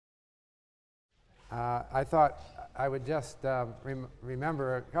I thought I would just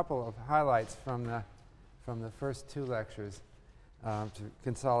remember a couple of highlights from the first two lectures to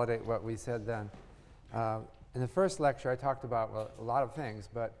consolidate what we said then. In the first lecture, I talked about, well, a lot of things,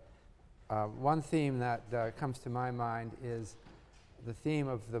 but one theme that comes to my mind is the theme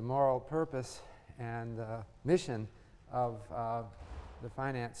of the moral purpose and mission of the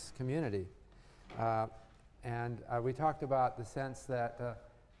finance community. We talked about the sense that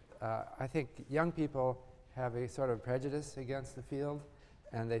I think young people have a sort of prejudice against the field,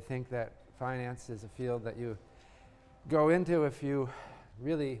 and they think that finance is a field that you go into if you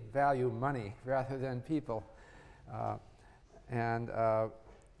really value money rather than people.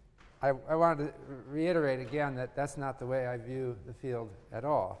 I wanted to reiterate again that that's not the way I view the field at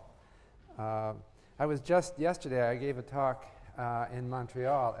all. I was just yesterday, I gave a talk in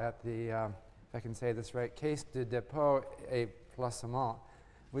Montreal at the, if I can say this right, Caisse de dépôt et placement,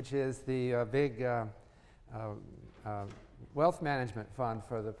 which is the big wealth management fund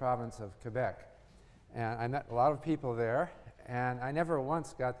for the province of Quebec. And I met a lot of people there, and I never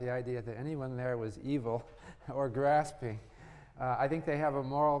once got the idea that anyone there was evil or grasping. I think they have a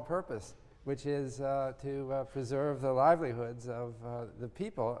moral purpose, which is to preserve the livelihoods of the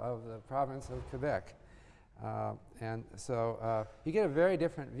people of the province of Quebec. And so you get a very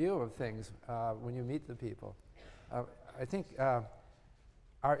different view of things when you meet the people. I think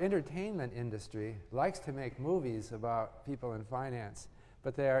our entertainment industry likes to make movies about people in finance,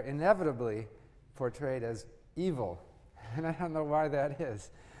 but they are inevitably portrayed as evil. And I don't know why that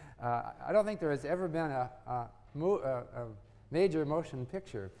is. I don't think there has ever been a major motion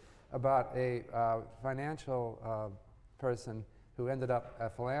picture about a financial person who ended up a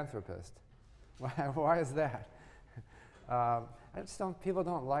philanthropist. Why is that? I just don't, people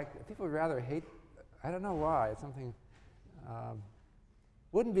don't like, people rather hate, I don't know why. It's something,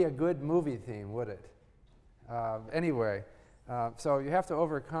 wouldn't be a good movie theme, would it? Anyway, so you have to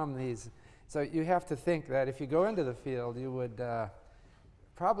overcome these. So you have to think that if you go into the field, you would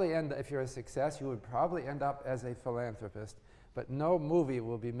probably end, if you're a success, you would probably end up as a philanthropist, but no movie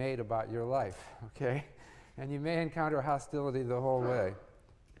will be made about your life, okay? And you may encounter hostility the whole way.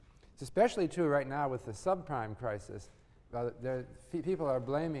 It's especially true right now with the subprime crisis. People are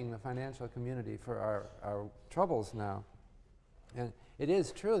blaming the financial community for our troubles now. And it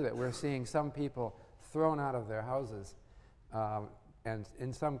is true that we're seeing some people thrown out of their houses, and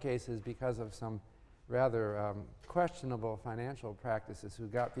in some cases because of some rather questionable financial practices who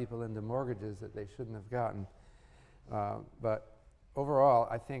got people into mortgages that they shouldn't have gotten. But overall,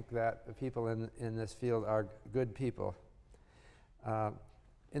 I think that the people in this field are good people.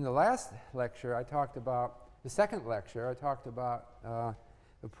 In the last lecture, I talked about, the second lecture, I talked about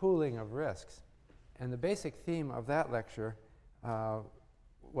the pooling of risks. And the basic theme of that lecture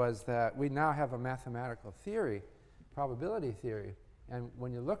was that we now have a mathematical theory, probability theory. And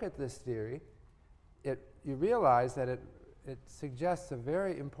when you look at this theory, you realize that it suggests a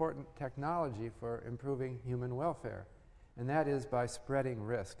very important technology for improving human welfare, and that is by spreading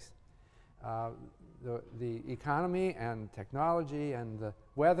risks. The economy and technology and the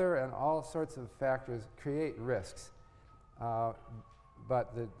weather and all sorts of factors create risks.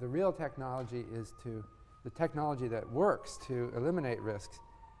 But the real technology is the technology that works to eliminate risks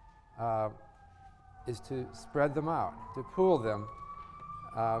is to spread them out, to pool them,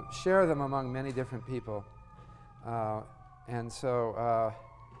 share them among many different people. And so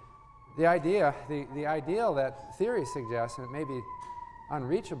the ideal that theory suggests, and it may be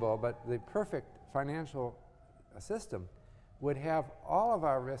unreachable, but the perfect financial system would have all of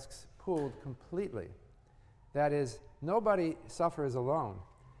our risks pooled completely. That is, nobody suffers alone.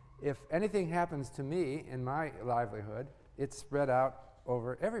 If anything happens to me in my livelihood, it's spread out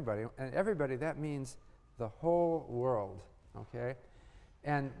over everybody. And everybody, that means the whole world, okay?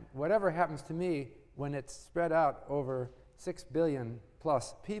 And whatever happens to me, when it's spread out over 6 billion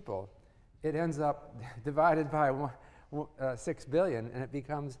plus people, it ends up divided by 6 billion, and it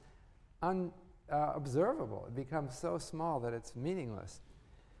becomes unobservable. It becomes so small that it's meaningless.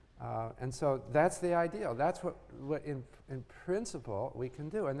 And so that's the ideal. That's what in principle we can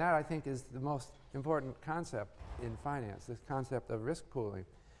do. And that, I think, is the most important concept in finance, this concept of risk pooling.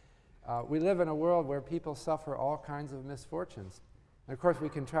 We live in a world where people suffer all kinds of misfortunes. And of course, we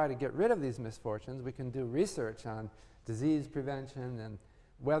can try to get rid of these misfortunes. We can do research on disease prevention and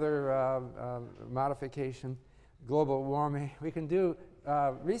weather modification, global warming. We can do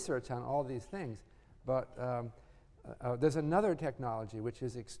research on all these things. But there's another technology which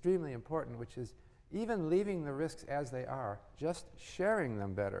is extremely important, which is even leaving the risks as they are, just sharing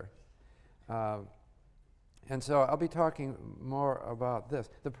them better. And so I'll be talking more about this.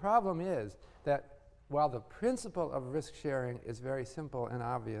 The problem is that while the principle of risk sharing is very simple and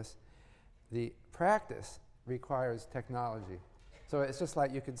obvious, the practice requires technology. So it's just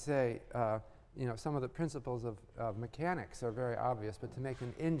like you could say, you know, some of the principles of mechanics are very obvious, but to make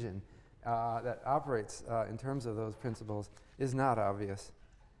an engine that operates in terms of those principles is not obvious.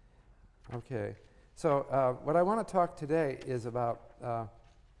 Okay, so what I want to talk today is about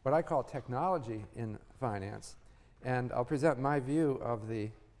what I call technology in finance, and I'll present my view of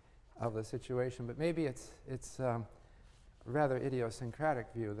the situation, but maybe it's a rather idiosyncratic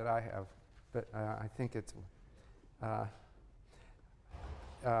view that I have, but I think it's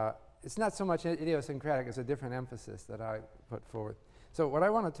not so much idiosyncratic as a different emphasis that I put forward. So what I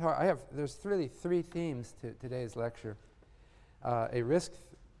want to talk, there's really three themes to today's lecture: a risk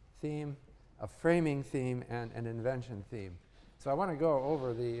theme, a framing theme, and an invention theme. So I want to go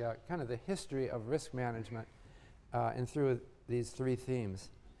over the kind of the history of risk management and through these three themes.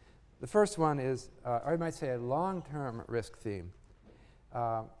 The first one is, or I might say, a long-term risk theme.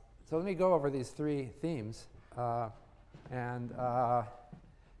 So let me go over these three themes. Okay.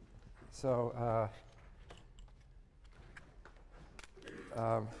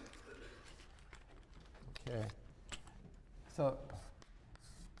 So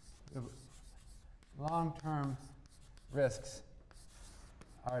long-term risks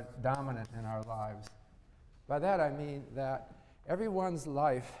are dominant in our lives. By that I mean that everyone's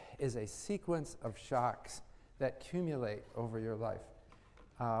life is a sequence of shocks that accumulate over your life.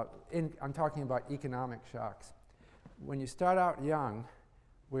 I'm talking about economic shocks. When you start out young,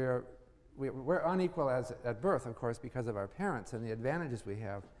 we're unequal at birth, of course, because of our parents and the advantages we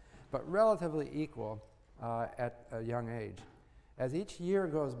have, but relatively equal at a young age. As each year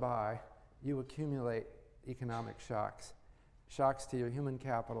goes by, you accumulate economic shocks. Shocks to your human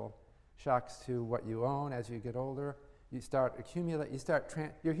capital, shocks to what you own as you get older. You start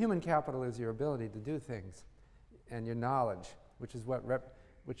your human capital is your ability to do things, and your knowledge, which is what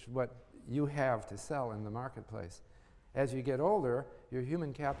you have to sell in the marketplace. As you get older, your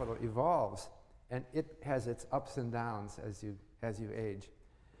human capital evolves, and it has its ups and downs as you age.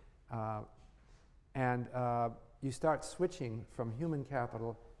 You start switching from human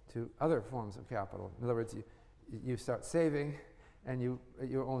capital to other forms of capital. In other words, you start saving, and you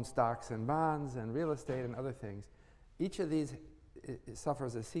own stocks and bonds and real estate and other things. Each of these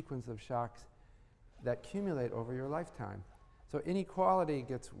suffers a sequence of shocks that accumulate over your lifetime. So inequality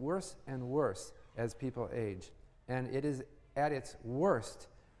gets worse and worse as people age, and it is at its worst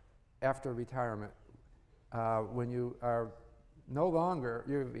after retirement, when you are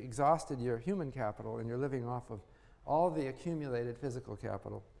you've exhausted your human capital and you're living off of all the accumulated physical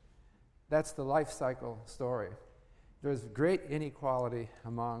capital. That's the life cycle story. There's great inequality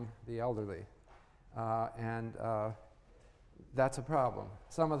among the elderly, and that's a problem.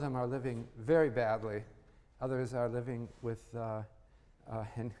 Some of them are living very badly. Others are living with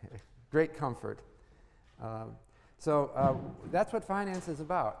in great comfort. That's what finance is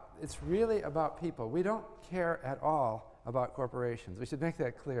about. It's really about people. We don't care at all about corporations. We should make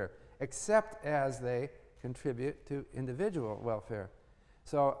that clear, except as they contribute to individual welfare.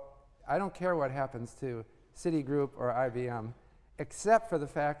 So I don't care what happens to Citigroup or IBM, except for the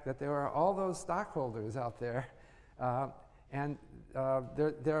fact that there are all those stockholders out there, and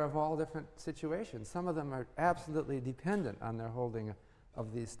they're of all different situations. Some of them are absolutely dependent on their holding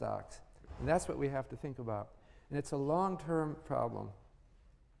of these stocks. And that's what we have to think about. And it's a long-term problem.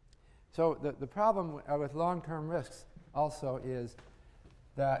 So the problem with long-term risks also is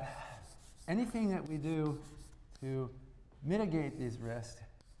that anything that we do to mitigate these risks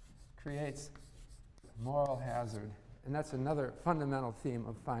creates moral hazard. And that's another fundamental theme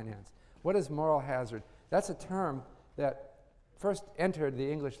of finance. What is moral hazard? That's a term that first entered the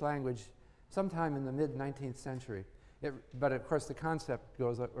English language sometime in the mid-19th century. But of course the concept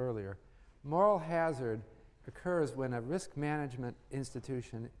goes up earlier. Moral hazard occurs when a risk management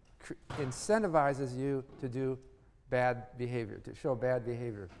institution incentivizes you to do bad behavior, to show bad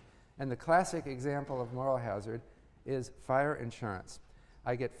behavior. And the classic example of moral hazard is fire insurance.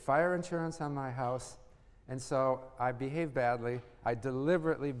 I get fire insurance on my house, and so I behave badly. I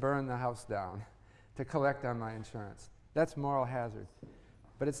deliberately burn the house down to collect on my insurance. That's moral hazard.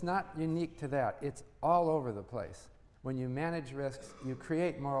 But it's not unique to that. It's all over the place. When you manage risks, you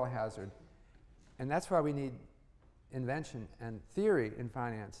create moral hazard. And that's why we need invention and theory in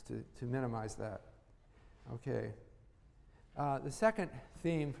finance to minimize that. Okay. The second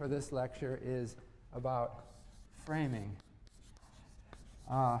theme for this lecture is about framing.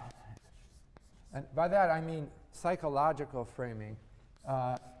 And by that I mean psychological framing.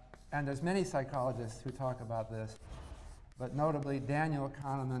 And there's many psychologists who talk about this. but notably Daniel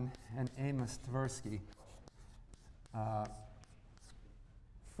Kahneman and Amos Tversky.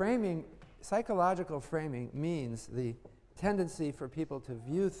 Psychological framing means the tendency for people to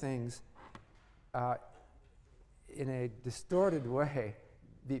view things in a distorted way,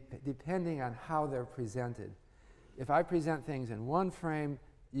 depending on how they're presented. If I present things in one frame,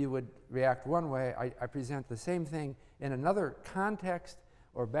 you would react one way. I present the same thing in another context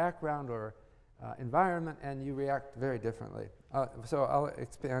or background or environment, and you react very differently. So I'll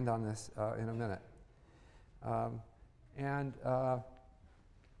expand on this in a minute.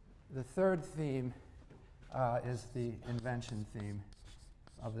 The third theme is the invention theme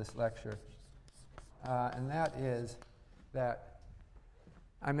of this lecture. And that is that,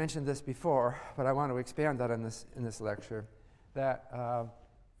 I mentioned this before, but I want to expand that in this lecture, that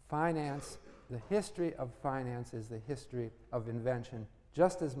finance, the history of finance is the history of invention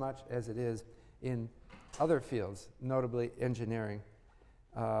just as much as it is in other fields, notably engineering.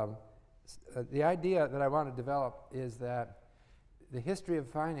 The idea that I want to develop is that the history of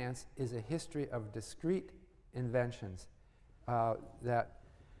finance is a history of discrete inventions, that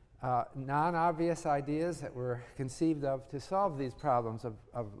non-obvious ideas that were conceived of to solve these problems of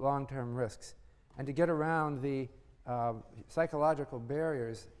long-term risks and to get around the psychological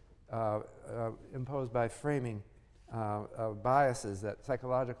barriers imposed by framing biases,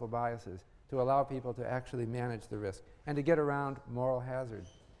 psychological biases, to allow people to actually manage the risk and to get around moral hazard.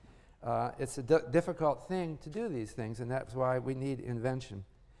 It's a difficult thing to do these things, and that's why we need invention.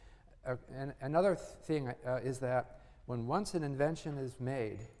 And another thing is that when once an invention is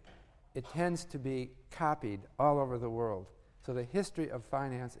made, it tends to be copied all over the world. So the history of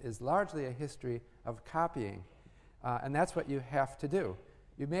finance is largely a history of copying, and that's what you have to do.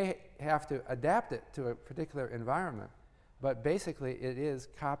 You may have to adapt it to a particular environment, but basically it is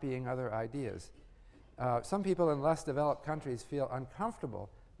copying other ideas. Some people in less developed countries feel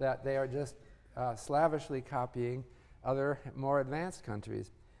uncomfortable that they are just slavishly copying other more advanced countries.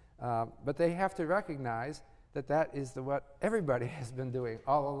 But they have to recognize that that is what everybody has been doing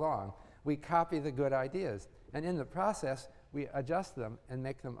all along. We copy the good ideas, and in the process, we adjust them and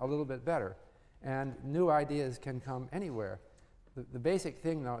make them a little bit better. And new ideas can come anywhere. The basic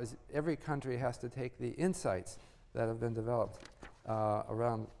thing, though, is every country has to take the insights that have been developed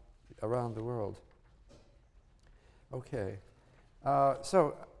around the world. Okay.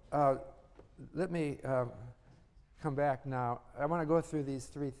 Let me come back now. I want to go through these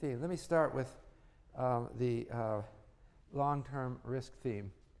three themes. Let me start with the long-term risk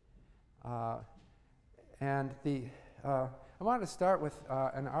theme. I wanted to start with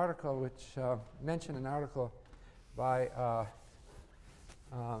an article which mentioned an article by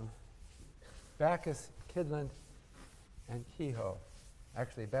Backus, Kydland, and Kehoe.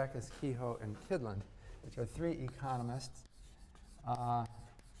 Actually, Backus, Kehoe, and Kydland, which are three economists.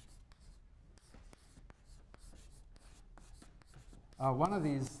 One of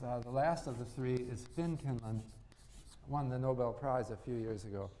these, the last of the three, is Finn Kydland, won the Nobel Prize a few years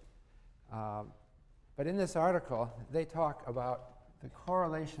ago. But in this article, they talk about the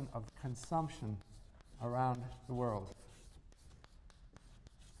correlation of consumption around the world.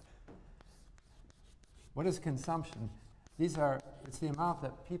 What is consumption? It's the amount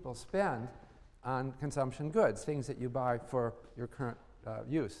that people spend on consumption goods, things that you buy for your current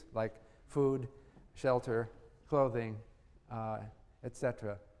use, like food, shelter, clothing,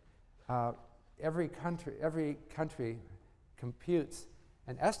 etc. Every country computes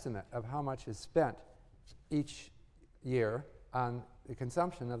an estimate of how much is spent each year on the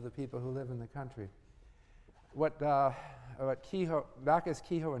consumption of the people who live in the country. What Backus,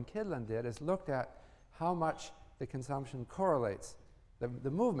 Kehoe, and Kydland did is looked at how much the consumption correlates. The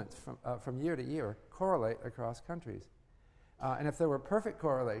movements from year to year correlate across countries. And if there were perfect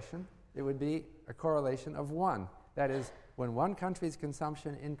correlation, it would be a correlation of 1. That is, when one country's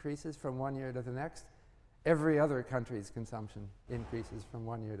consumption increases from one year to the next, every other country's consumption increases from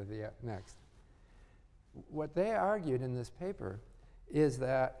one year to the next. What they argued in this paper is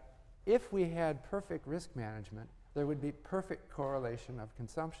that if we had perfect risk management, there would be perfect correlation of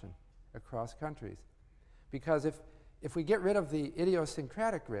consumption across countries. Because if we get rid of the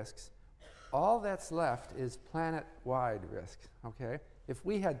idiosyncratic risks, all that's left is planet-wide risks, okay? If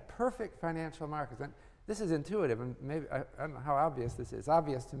we had perfect financial markets, and this is intuitive, and maybe, I don't know how obvious this is. It's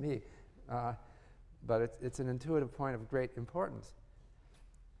obvious to me, but it's an intuitive point of great importance.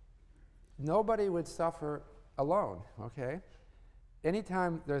 Nobody would suffer alone, okay?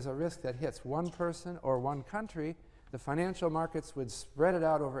 Anytime there's a risk that hits one person or one country, the financial markets would spread it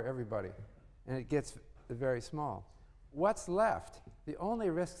out over everybody, and it gets very small. What's left? The only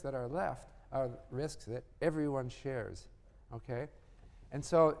risks that are left are risks that everyone shares. okay? And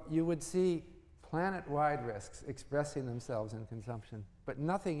so you would see planet-wide risks expressing themselves in consumption, but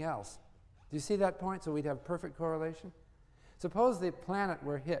nothing else. Do you see that point? So we'd have perfect correlation. Suppose the planet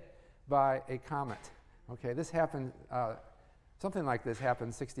were hit by a comet. Okay, this happened, something like this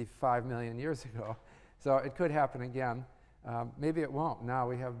happened 65 million years ago. So it could happen again. Maybe it won't. Now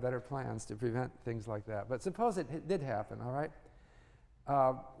we have better plans to prevent things like that. But suppose it did happen, all right?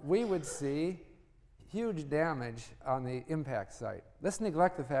 We would see huge damage on the impact site. Let's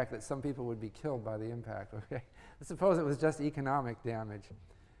neglect the fact that some people would be killed by the impact, okay? Let's suppose it was just economic damage.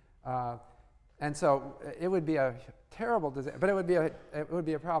 And so it would be a terrible disaster, but it would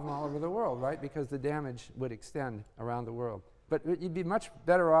be a problem all over the world, right? Because the damage would extend around the world. But you'd be much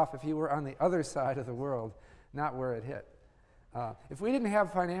better off if you were on the other side of the world, not where it hit. If we didn't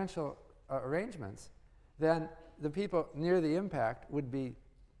have financial arrangements, then the people near the impact would be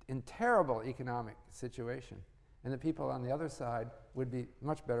in terrible economic situation, and the people on the other side would be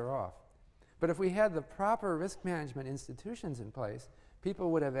much better off. But if we had the proper risk management institutions in place,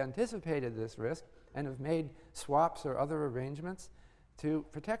 people would have anticipated this risk and have made swaps or other arrangements to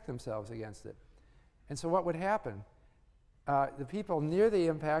protect themselves against it. And so what would happen? The people near the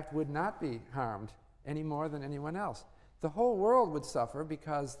impact would not be harmed any more than anyone else. The whole world would suffer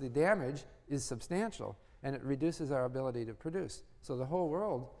because the damage is substantial and it reduces our ability to produce. So the whole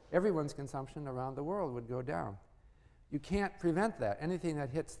world, everyone's consumption around the world would go down. You can't prevent that. Anything that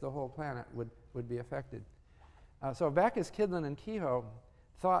hits the whole planet would be affected. So Backus, Kydland, and Kehoe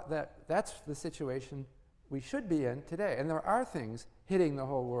thought that that's the situation we should be in today. And there are things hitting the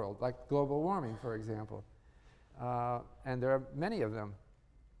whole world, like global warming, for example. And there are many of them.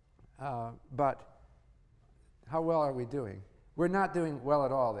 But how well are we doing? We're not doing well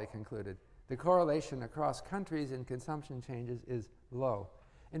at all, they concluded. The correlation across countries in consumption changes is low.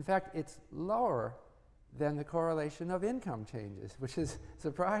 In fact, it's lower than the correlation of income changes, which is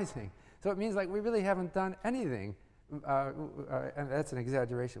surprising. So it means like we really haven't done anything, and that's an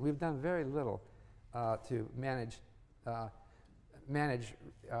exaggeration. We've done very little to manage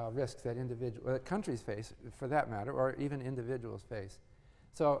risks that countries face, for that matter, or even individuals face.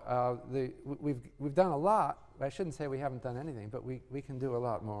 So we've done a lot. I shouldn't say we haven't done anything, but we can do a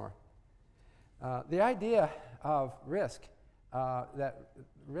lot more. The idea of risk, that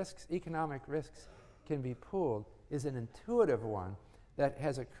economic risks can be pooled, is an intuitive one that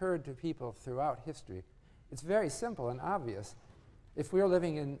has occurred to people throughout history. It's very simple and obvious. If we're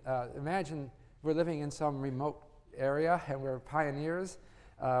living in, imagine we're living in some remote area and we're pioneers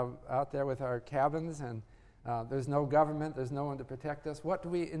out there with our cabins, and there's no government, there's no one to protect us. What do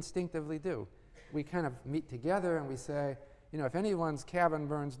we instinctively do? We kind of meet together and we say, you know, if anyone's cabin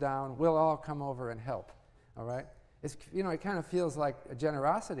burns down, we'll all come over and help, all right? It's, you know, it kind of feels like a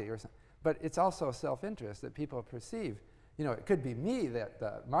generosity or something, but it's also self-interest that people perceive. You know, it could be me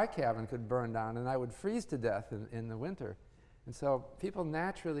that my cabin could burn down and I would freeze to death in the winter. And so people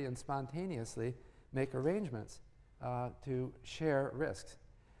naturally and spontaneously make arrangements to share risks.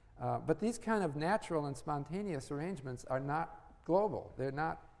 But these kind of natural and spontaneous arrangements are not global. They're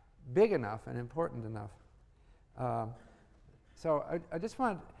not big enough and important enough. So I just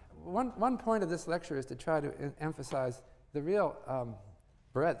want, one point of this lecture is to try to emphasize the real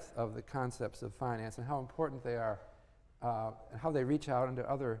breadth of the concepts of finance and how important they are, and how they reach out into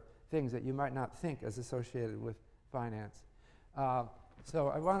other things that you might not think as associated with finance. So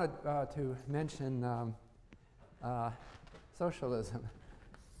I wanted to mention socialism.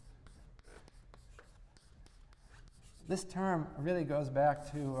 This term really goes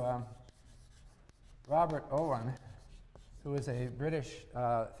back to Robert Owen, who was a British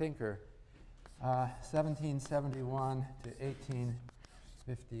thinker, 1771 to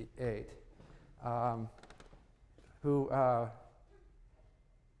 1858, who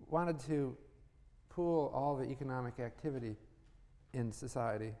wanted to pool all the economic activity in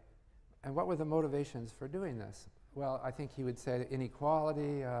society. And what were the motivations for doing this? Well, I think he would say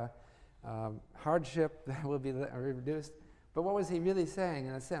inequality, hardship that will be reduced. But what was he really saying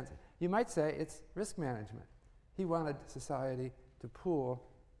in a sense? You might say it's risk management. He wanted society to pool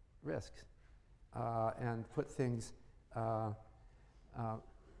risks and put things,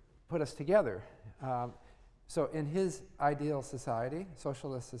 put us together. So in his ideal society,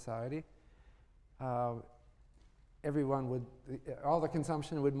 socialist society, everyone would, all the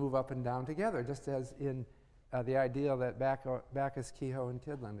consumption would move up and down together, just as in the ideal that Backus, Kehoe, and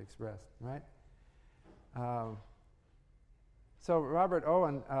Kydland expressed, right? So Robert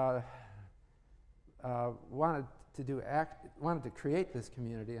Owen wanted to create this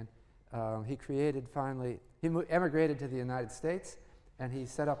community, and he created finally, he emigrated to the United States, and he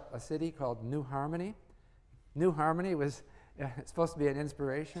set up a city called New Harmony. New Harmony was It's supposed to be an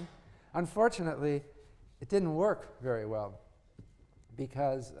inspiration. Unfortunately, it didn't work very well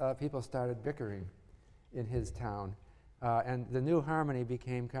because people started bickering in his town. And the New Harmony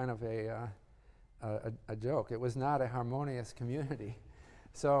became kind of a joke. It was not a harmonious community.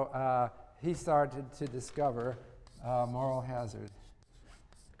 So he started to discover moral hazard.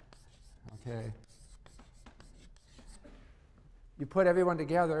 Okay. You put everyone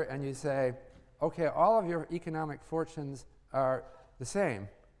together and you say, okay, all of your economic fortunes are the same.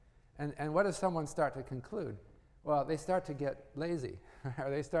 And what does someone start to conclude? Well, they start to get lazy, or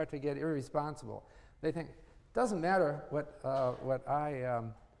they start to get irresponsible. They think, it doesn't matter what I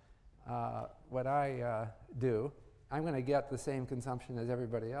do. I'm going to get the same consumption as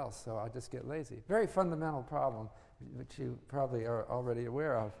everybody else, so I'll just get lazy. Very fundamental problem, which you probably are already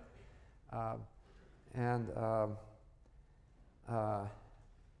aware of.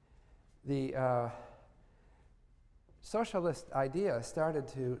 The socialist idea started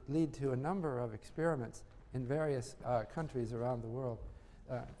to lead to a number of experiments in various countries around the world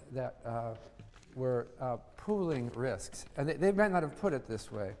that were pooling risks. And they might not have put it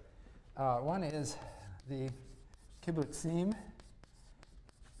this way. One is the kibbutzim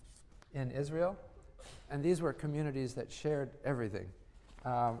in Israel. And these were communities that shared everything.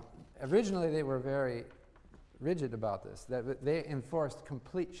 Originally, they were very rigid about this. That they enforced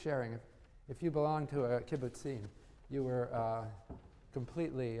complete sharing. If you belonged to a kibbutzim, you were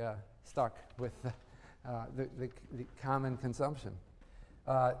completely stuck with the common consumption.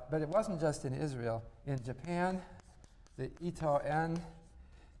 But it wasn't just in Israel. In Japan, the Ito-en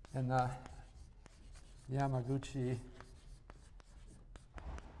and the Yamaguchi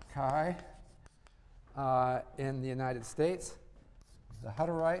Kai. In the United States, the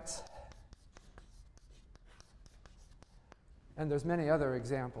Hutterites. And there's many other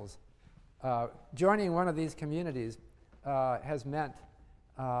examples. Joining one of these communities has meant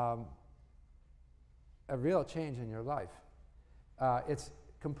a real change in your life. It's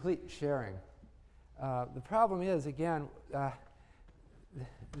complete sharing. The problem is, again,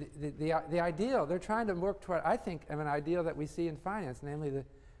 the ideal, they're trying to work toward, I think, an ideal that we see in finance, namely the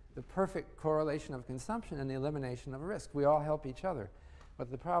perfect correlation of consumption and the elimination of risk. We all help each other. But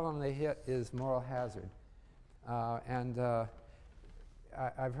the problem they hit is moral hazard.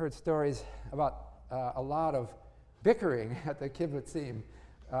 I've heard stories about a lot of bickering at the kibbutzim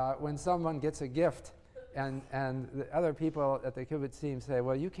when someone gets a gift and the other people at the kibbutzim say,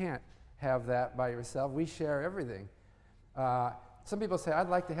 well, you can't have that by yourself. We share everything. Some people say, I'd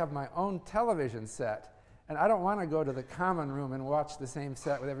like to have my own television set, and I don't want to go to the common room and watch the same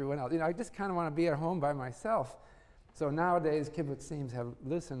set with everyone else. You know, I just kind of want to be at home by myself. So nowadays, kibbutzim have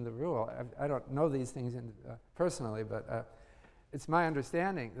loosened the rule. I don't know these things personally, but it's my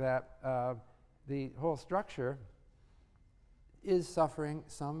understanding that the whole structure is suffering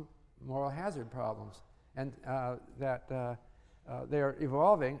some moral hazard problems, and that they're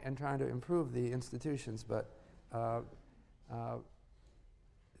evolving and trying to improve the institutions. But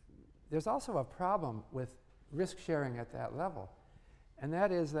there's also a problem with risk sharing at that level, and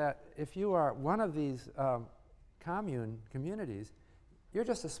that is that if you are one of these communities, you're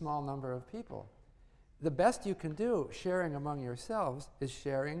just a small number of people. The best you can do sharing among yourselves is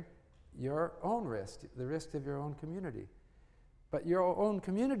sharing your own risk, the risk of your own community. But your own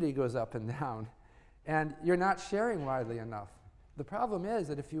community goes up and down, and you're not sharing widely enough. The problem is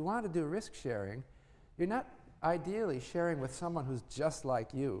that if you want to do risk sharing, you're not ideally sharing with someone who's just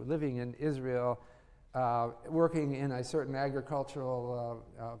like you, living in Israel, working in a certain agricultural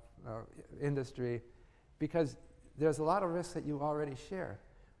industry, because there's a lot of risks that you already share.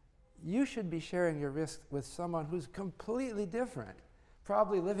 You should be sharing your risks with someone who's completely different,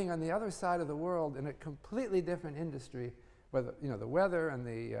 probably living on the other side of the world in a completely different industry, where the weather and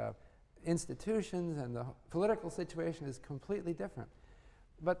the institutions and the political situation is completely different.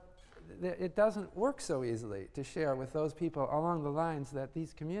 But it doesn't work so easily to share with those people along the lines that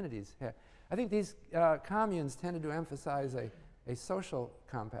these communities have. I think these communes tended to emphasize a social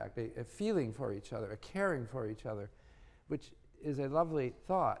compact, a feeling for each other, a caring for each other, which is a lovely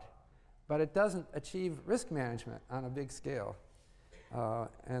thought, but it doesn't achieve risk management on a big scale.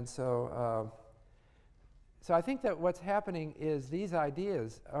 So I think that what's happening is these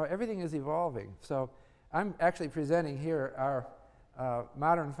ideas, everything is evolving. So I'm actually presenting here our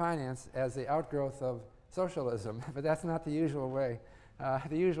modern finance as the outgrowth of socialism, but that's not the usual way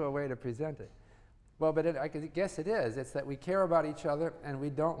to present it. Well, but I guess it is. It's that we care about each other and we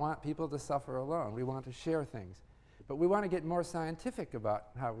don't want people to suffer alone. We want to share things. But we want to get more scientific about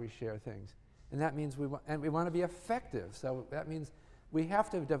how we share things. And that means we want to be effective. So that means we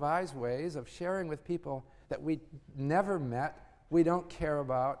have to devise ways of sharing with people that we never met, we don't care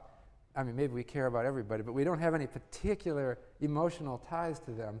about. I mean, maybe we care about everybody, but we don't have any particular emotional ties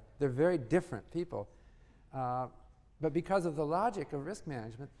to them. They're very different people. But because of the logic of risk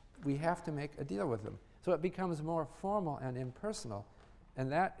management, we have to make a deal with them. So it becomes more formal and impersonal,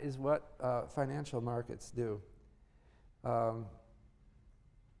 and that is what financial markets do. So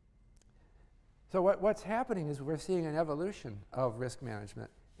what's happening is we're seeing an evolution of risk management,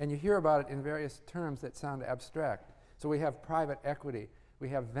 and you hear about it in various terms that sound abstract. So we have private equity, we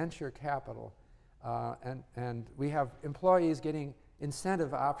have venture capital, and we have employees getting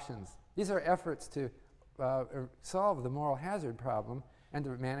incentive options. These are efforts to solve the moral hazard problem and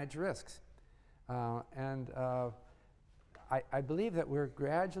to manage risks. I believe that we're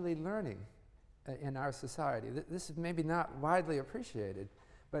gradually learning in our society. This is maybe not widely appreciated,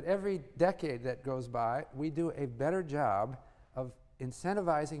 but every decade that goes by, we do a better job of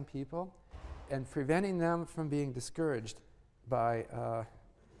incentivizing people and preventing them from being discouraged by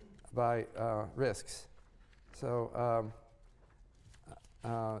risks. So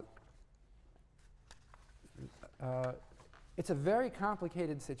it's a very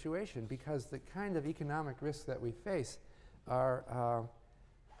complicated situation because the kind of economic risks that we face are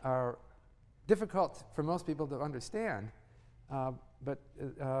difficult for most people to understand, but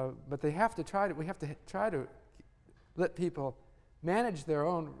they have to try to. We have to try to let people manage their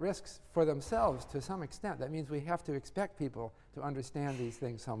own risks for themselves to some extent. That means we have to expect people to understand these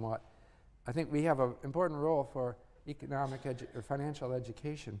things somewhat. I think we have an important role for economic or financial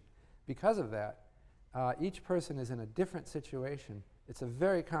education because of that. Each person is in a different situation. It's a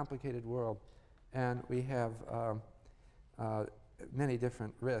very complicated world, and we have many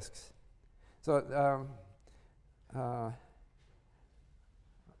different risks. So,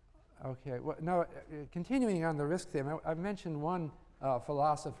 okay, well, now continuing on the risk theme, I've mentioned one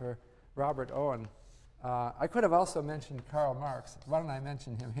philosopher, Robert Owen. I could have also mentioned Karl Marx. Why don't I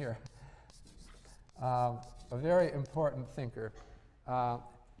mention him here? A very important thinker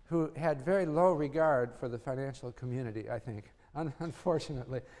who had very low regard for the financial community, I think,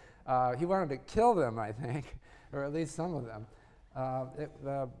 unfortunately. He wanted to kill them, I think, or at least some of them.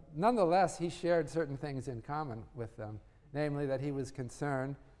 Nonetheless, he shared certain things in common with them, namely that he was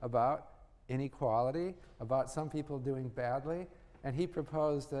concerned about inequality, about some people doing badly, and he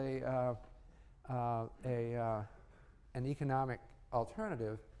proposed an economic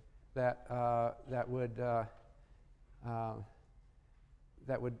alternative that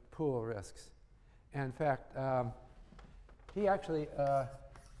would pool risks. And in fact, he actually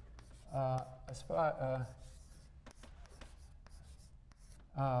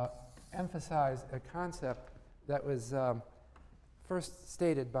emphasized a concept that was first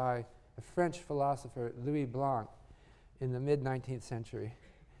stated by a French philosopher, Louis Blanc, in the mid-19th century.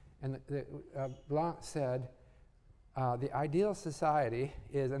 And Blanc said, the ideal society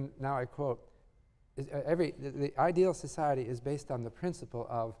is, and now I quote, the ideal society is based on the principle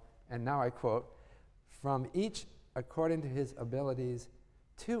of, and now I quote, from each according to his abilities,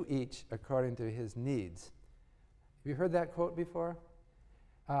 to each according to his needs. Have you heard that quote before?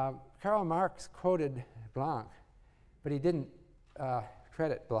 Karl Marx quoted Blanc, but he didn't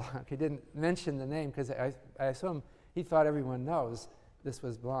credit Blanc. He didn't mention the name because I assume he thought everyone knows this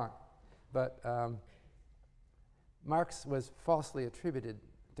was Blanc. But Marx was falsely attributed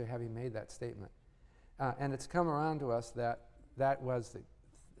to having made that statement. And it's come around to us that that was,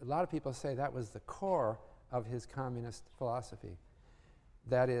 a lot of people say that was the core of his communist philosophy.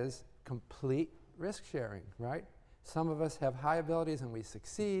 That is complete risk sharing, right? Some of us have high abilities and we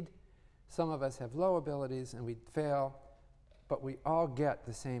succeed. Some of us have low abilities and we fail. But we all get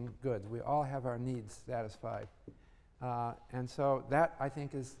the same goods. We all have our needs satisfied. And so that, I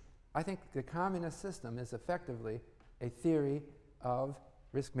think the communist system is effectively a theory of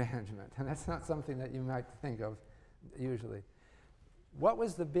risk management. And that's not something that you might think of usually. What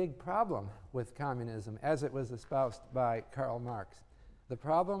was the big problem with communism as it was espoused by Karl Marx? The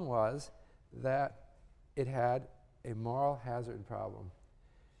problem was that it had a moral hazard problem.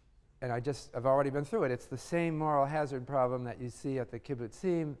 And I've already been through it. It's the same moral hazard problem that you see at the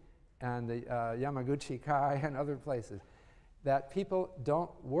kibbutzim and the Yamaguchi Kai and other places, that people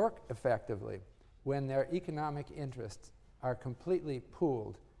don't work effectively when their economic interests are completely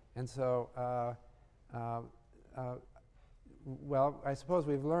pooled. And so, well, I suppose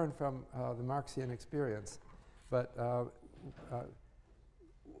we've learned from the Marxian experience, but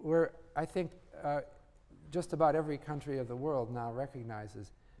I think just about every country of the world now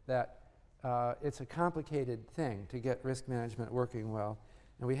recognizes that it's a complicated thing to get risk management working well,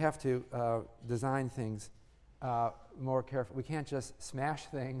 and we have to design things more carefully. We can't just smash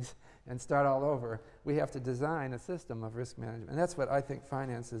things and start all over. We have to design a system of risk management. And that's what I think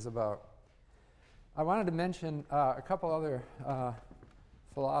finance is about. I wanted to mention a couple other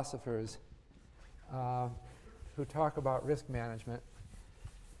philosophers who talk about risk management.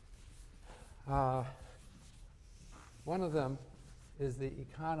 One of them is the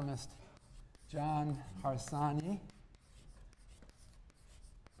economist John Harsanyi,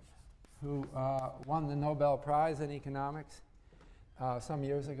 who won the Nobel Prize in economics some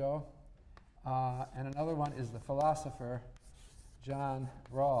years ago. And another one is the philosopher John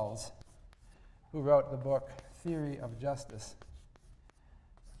Rawls, who wrote the book Theory of Justice,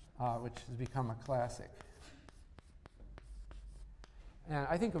 which has become a classic. And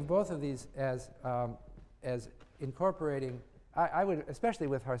I think of both of these as incorporating, I would, especially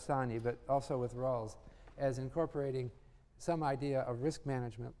with Harsanyi, but also with Rawls, as incorporating some idea of risk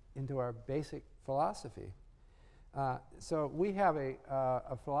management into our basic philosophy. So we have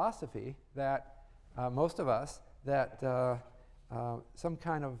a philosophy that, most of us, that some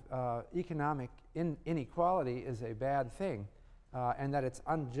kind of economic inequality is a bad thing, and that it's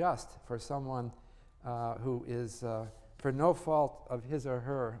unjust for someone who is, for no fault of his or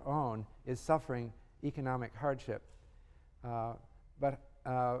her own, is suffering economic hardship. But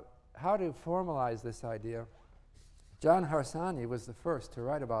how to formalize this idea? John Harsanyi was the first to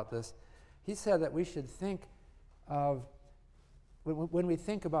write about this. He said that we should think of, when we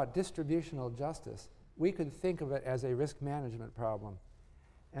think about distributional justice, we could think of it as a risk management problem.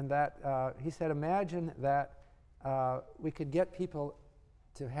 And that, he said, imagine that we could get people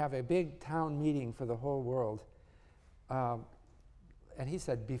to have a big town meeting for the whole world. And he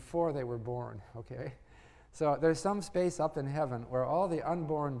said, before they were born, okay? So there's some space up in heaven where all the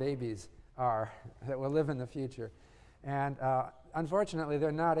unborn babies are that will live in the future. And unfortunately,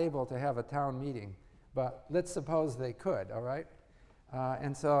 they're not able to have a town meeting. But let's suppose they could, all right?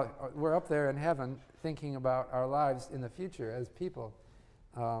 And so we're up there in heaven thinking about our lives in the future as people.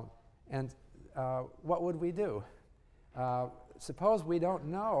 And what would we do? Suppose we don't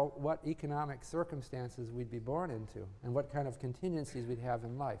know what economic circumstances we'd be born into and what kind of contingencies we'd have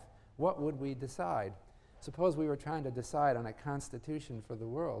in life. What would we decide? Suppose we were trying to decide on a constitution for the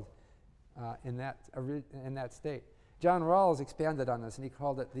world in that state. John Rawls expanded on this, and he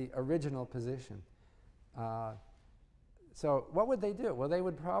called it the original position. So what would they do? Well, they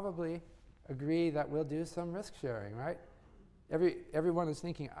would probably agree that we'll do some risk sharing, right? Everyone is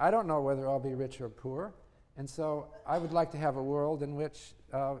thinking, I don't know whether I'll be rich or poor, and so I would like to have a world in which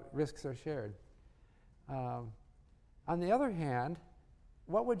risks are shared. On the other hand,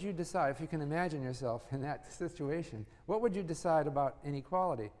 what would you decide, if you can imagine yourself in that situation, what would you decide about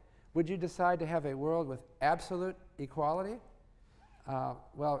inequality? Would you decide to have a world with absolute equality?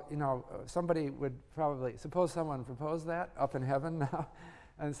 Well, you know, somebody would probably, suppose someone proposed that up in heaven now,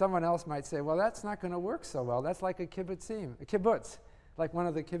 and someone else might say, well, that's not going to work so well. That's like a kibbutz, like one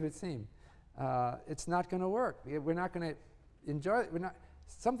of the kibbutzim. It's not going to work. We're not going to enjoy it.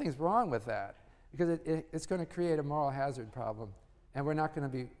 Something's wrong with that, because it's going to create a moral hazard problem, and we're not going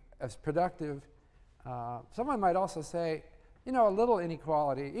to be as productive. Someone might also say, you know, a little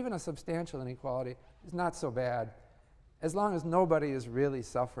inequality, even a substantial inequality, is not so bad, as long as nobody is really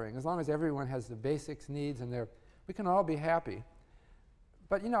suffering, as long as everyone has the basic needs and we can all be happy.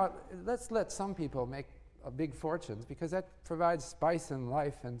 But, you know, let's let some people make big fortunes, because that provides spice in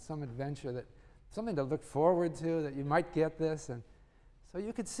life and some adventure, something to look forward to, that you might get this. And so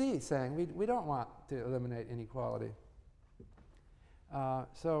you could see saying, we don't want to eliminate inequality.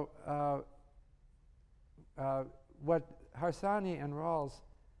 What Harsanyi and Rawls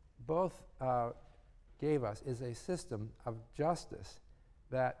both gave us is a system of justice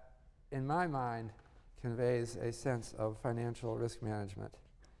that, in my mind, conveys a sense of financial risk management.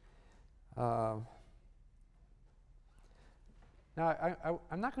 Now,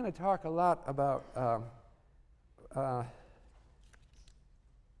 I'm not going to talk a lot about, well,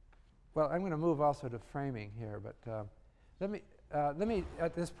 I'm going to move also to framing here, but let me,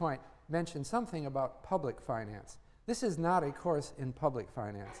 at this point, mention something about public finance. This is not a course in public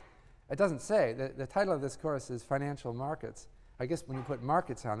finance. It doesn't say, the title of this course is Financial Markets. I guess when you put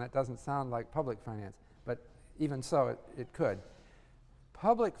markets on, that doesn't sound like public finance, but even so, it could.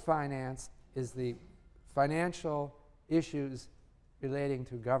 Public finance is the financial issues relating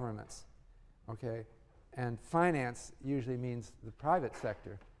to governments, okay? And finance usually means the private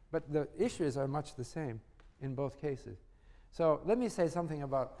sector, but the issues are much the same in both cases. So let me say something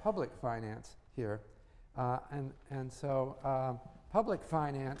about public finance here. Public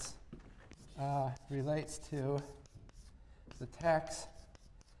finance relates to the tax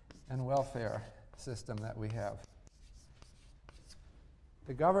and welfare system that we have.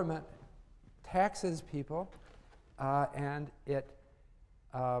 the government taxes people, and it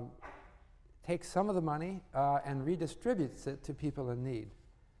takes some of the money and redistributes it to people in need.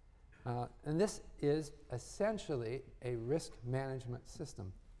 And this is essentially a risk management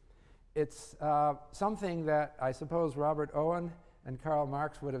system. It's something that I suppose Robert Owen and Karl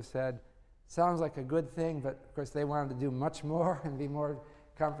Marx would have said, sounds like a good thing, but of course they wanted to do much more and be more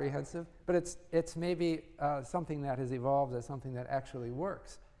comprehensive. But it's maybe something that has evolved as something that actually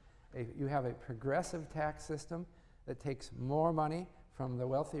works. You have a progressive tax system that takes more money from the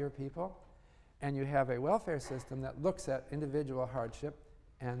wealthier people, and you have a welfare system that looks at individual hardship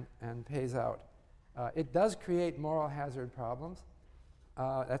and pays out. It does create moral hazard problems.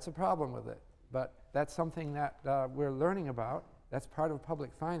 That's a problem with it, but that's something that we're learning about. That's part of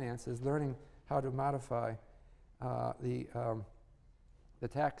public finance, is learning how to modify the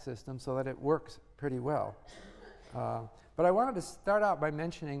tax system so that it works pretty well. But I wanted to start out by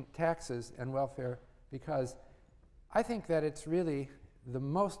mentioning taxes and welfare because I think that it's really the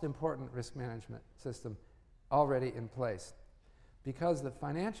most important risk management system already in place. Because the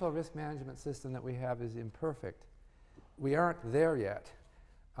financial risk management system that we have is imperfect, we aren't there yet.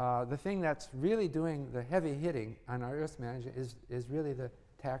 The thing that's really doing the heavy hitting on our risk management is really the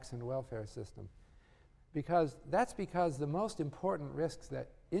tax and welfare system. Because the most important risks that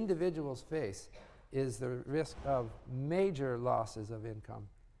individuals face is the risk of major losses of income.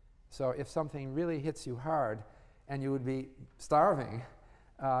 So if something really hits you hard and you would be starving,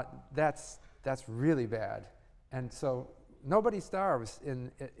 that's really bad. And so nobody starves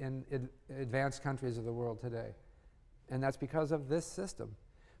in advanced countries of the world today. And that's because of this system.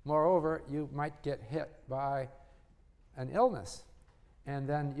 Moreover, you might get hit by an illness, and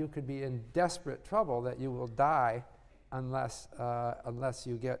then you could be in desperate trouble that you will die unless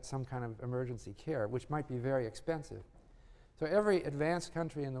you get some kind of emergency care, which might be very expensive. So every advanced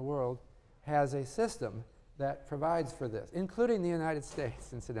country in the world has a system that provides for this, including the United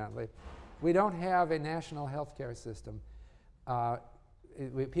States, incidentally. We don't have a national health care system.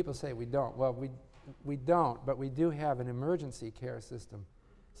 People say we don't. Well, we don't, but we do have an emergency care system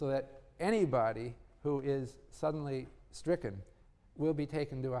so that anybody who is suddenly stricken will be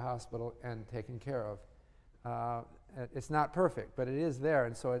taken to a hospital and taken care of. It's not perfect, but it is there,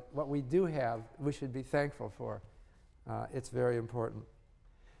 and so what we do have, we should be thankful for. It's very important.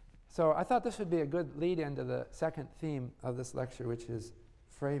 So I thought this would be a good lead-in to the second theme of this lecture, which is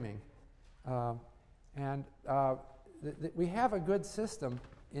framing. We have a good system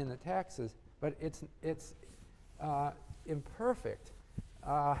in the taxes, but it's imperfect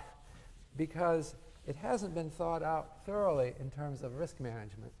because it hasn't been thought out thoroughly in terms of risk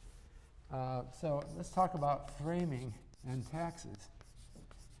management. So let's talk about framing and taxes.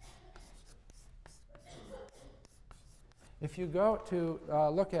 If you go to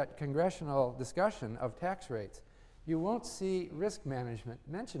look at congressional discussion of tax rates, you won't see risk management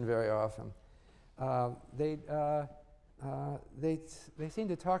mentioned very often. They seem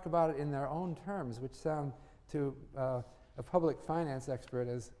to talk about it in their own terms, which sound to a public finance expert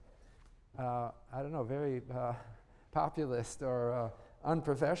as, I don't know, very populist or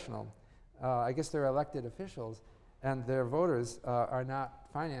unprofessional. I guess they're elected officials, and their voters are not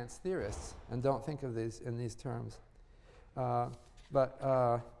finance theorists and don't think of these in these terms. There's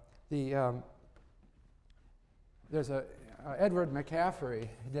Edward McCaffrey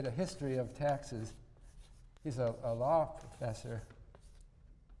did a history of taxes. He's a law professor.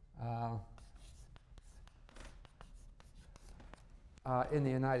 In the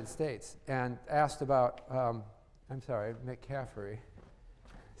United States, and asked about, I'm sorry, McCaffrey,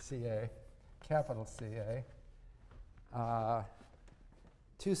 C-A, capital C-A,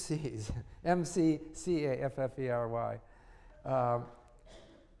 two C's, M-C-C-A-F-F-E-R-Y,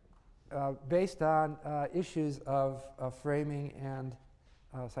 based on issues of framing and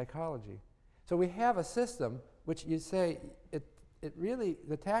psychology. So we have a system which you say, it really,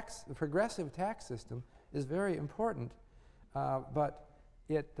 the progressive tax system is very important, but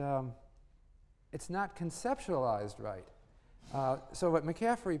it's not conceptualized right. So what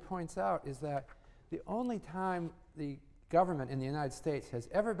McCaffrey points out is that the only time the government in the United States has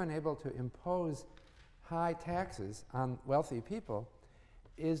ever been able to impose high taxes on wealthy people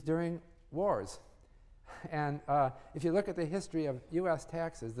is during wars. And if you look at the history of US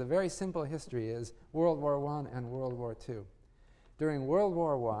taxes, the very simple history is World War I and World War II. During World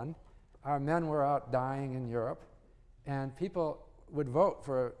War I, our men were out dying in Europe, and people would vote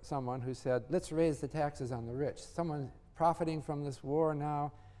for someone who said, let's raise the taxes on the rich. Someone profiting from this war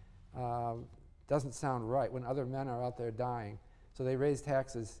now doesn't sound right when other men are out there dying. So they raised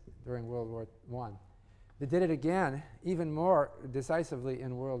taxes during World War I. They did it again, even more decisively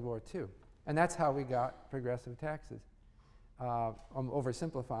in World War II. And that's how we got progressive taxes. I'm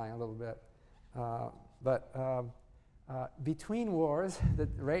oversimplifying a little bit. Between wars, the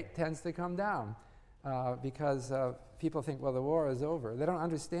rate tends to come down because people think, well, the war is over. They don't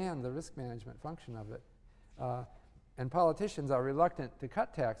understand the risk management function of it. And politicians are reluctant to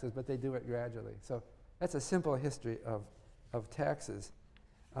cut taxes, but they do it gradually. So that's a simple history of taxes.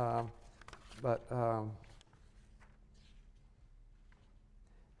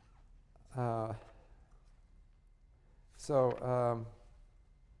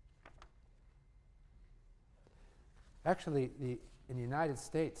 Actually, in the United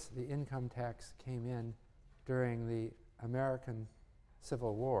States, the income tax came in during the American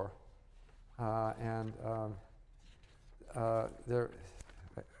Civil War. The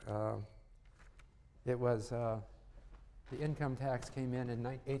income tax came in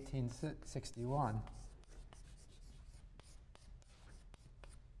 1861.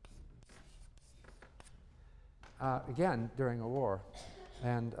 Again, during a war.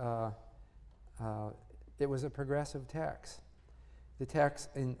 And it was a progressive tax. The tax,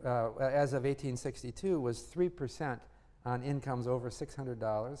 as of 1862, was 3% on incomes over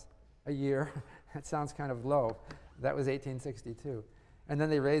 $600 a year. That sounds kind of low. That was 1862. And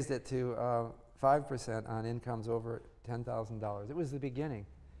then they raised it to 5% on incomes over $10,000. It was the beginning,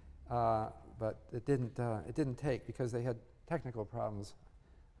 but it didn't take because they had technical problems.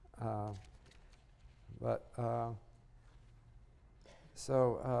 I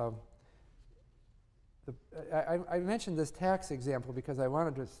mentioned this tax example because I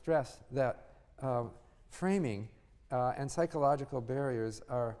wanted to stress that framing and psychological barriers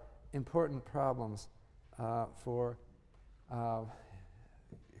are important problems for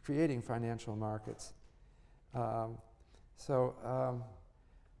creating financial markets. The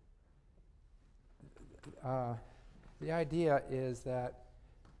idea is that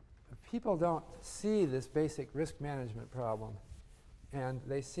people don't see this basic risk management problem, and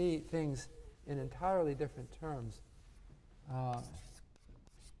they see things in entirely different terms.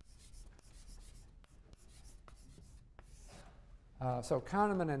 So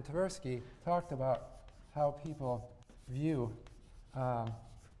Kahneman and Tversky talked about how people view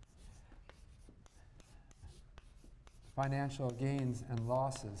financial gains and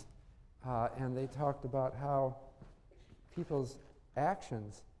losses. And they talked about how people's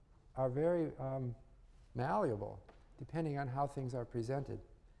actions are very malleable depending on how things are presented.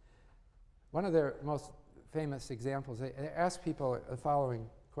 One of their most famous examples, they asked people the following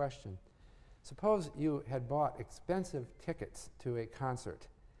question. Suppose you had bought expensive tickets to a concert,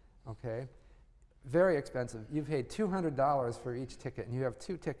 okay? Very expensive. You've paid $200 for each ticket, and you have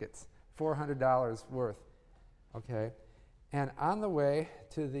 2 tickets, $400 worth, okay? And on the way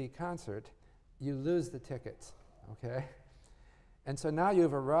to the concert, you lose the tickets, okay? And so now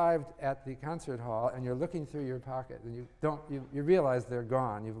you've arrived at the concert hall, and you're looking through your pocket, and you realize they're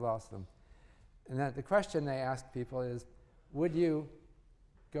gone, you've lost them. And then the question they asked people is, would you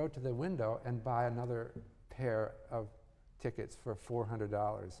go to the window and buy another pair of tickets for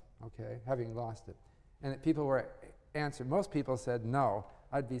 $400, okay, having lost it? And people were answered. Most people said no.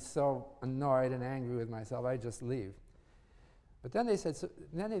 I'd be so annoyed and angry with myself, I'd just leave. But then they said,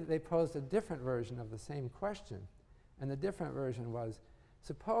 then they posed a different version of the same question. And the different version was,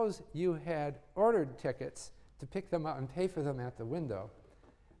 suppose you had ordered tickets to pick them up and pay for them at the window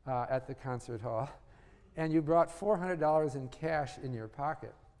at the concert hall, and you brought $400 in cash in your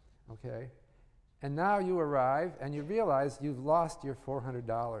pocket, okay? And now you arrive and you realize you've lost your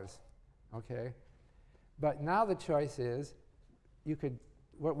 $400, okay? But now the choice is,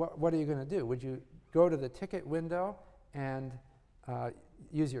 what are you going to do? Would you go to the ticket window and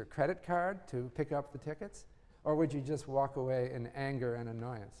use your credit card to pick up the tickets? Or would you just walk away in anger and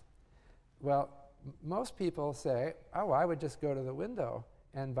annoyance? Well, most people say, oh, I would just go to the window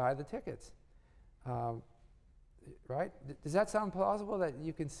and buy the tickets, right? Does that sound plausible, that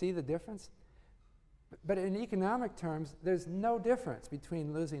you can see the difference? But in economic terms, there's no difference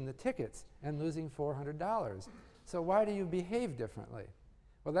between losing the tickets and losing $400. So why do you behave differently?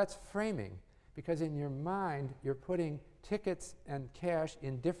 Well, that's framing, because in your mind, you're putting tickets and cash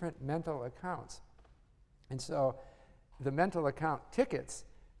in different mental accounts. And so the mental account tickets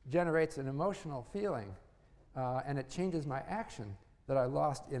generates an emotional feeling, and it changes my action that I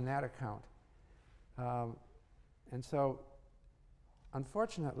lost in that account. And so,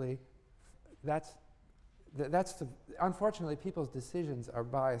 unfortunately, unfortunately, people's decisions are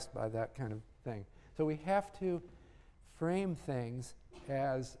biased by that kind of thing. So we have to frame things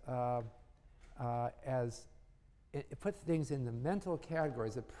as put things in the mental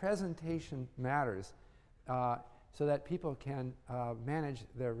categories. The presentation matters. so that people can manage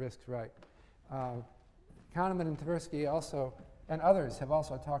their risks right. Kahneman and Tversky also, and others, have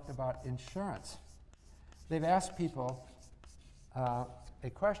also talked about insurance. They've asked people a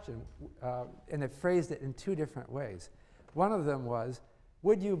question, and they've phrased it in two different ways. One of them was,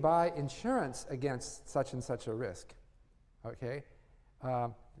 would you buy insurance against such and such a risk? Okay?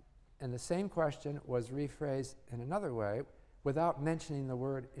 And the same question was rephrased in another way without mentioning the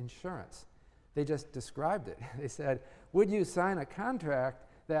word insurance. They just described it. They said, would you sign a contract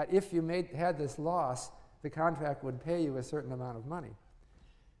that if you had this loss, the contract would pay you a certain amount of money?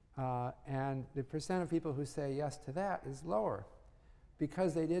 And the percent of people who say yes to that is lower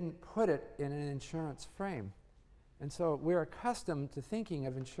because they didn't put it in an insurance frame. And so we're accustomed to thinking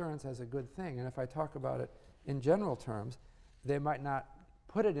of insurance as a good thing. And if I talk about it in general terms, they might not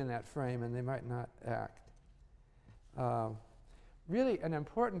put it in that frame and they might not act. Really, an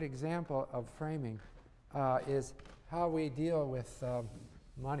important example of framing is how we deal with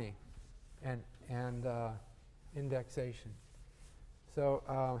money and indexation.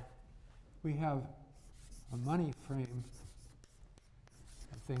 So we have a money frame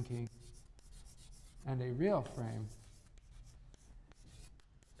of thinking and a real frame.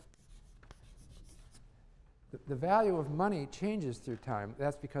 The value of money changes through time.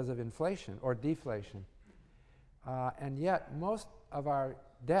 That's because of inflation or deflation. And yet, most of our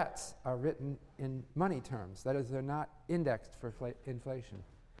debts are written in money terms. That is, they're not indexed for inflation.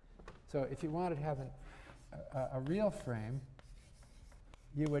 So if you wanted to have a real frame,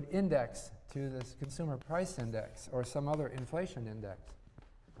 you would index to this consumer price index or some other inflation index.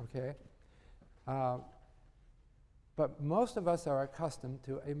 Okay? But most of us are accustomed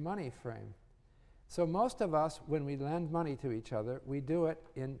to a money frame. So most of us, when we lend money to each other, we do it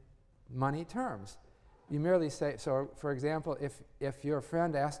in money terms. You merely say, so for example, if your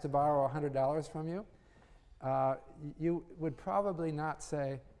friend asked to borrow $100 from you, you would probably not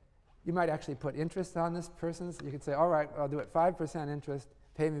say, you might actually put interest on this person's. You could say, all right, I'll do it 5% interest,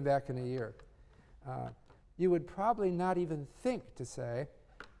 pay me back in a year. You would probably not even think to say,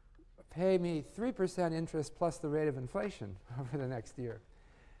 pay me 3% interest plus the rate of inflation over the next year.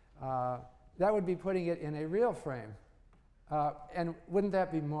 That would be putting it in a real frame. And wouldn't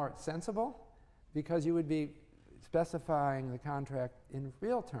that be more sensible? Because you would be specifying the contract in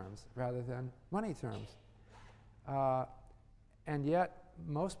real terms rather than money terms. And yet,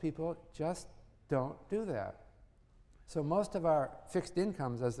 most people just don't do that. So most of our fixed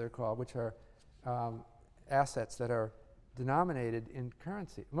incomes, as they're called, which are assets that are denominated in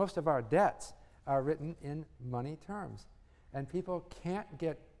currency, most of our debts are written in money terms. And people can't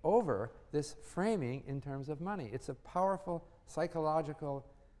get over this framing in terms of money. It's a powerful psychological,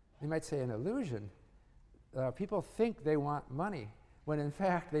 you might say, an illusion. People think they want money, when in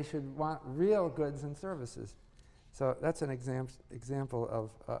fact they should want real goods and services. So that's an example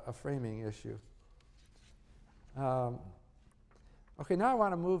of a framing issue. Okay, now I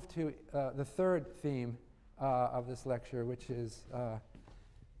want to move to the third theme of this lecture, which is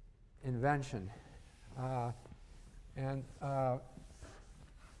invention.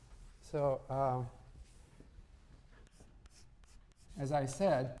 So as I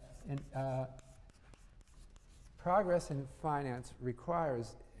said, progress in finance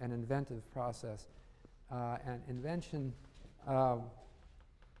requires an inventive process. And invention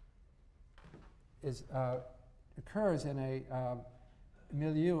occurs in a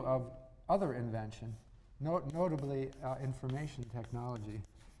milieu of other invention, notably information technology.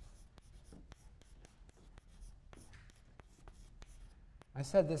 I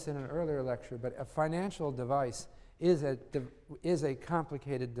said this in an earlier lecture, but a financial device is a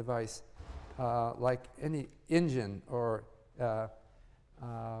complicated device, like any engine or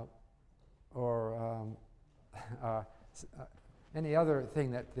any other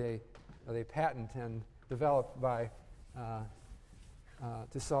thing that they patent and develop by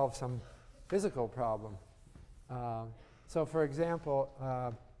to solve some physical problem. So, for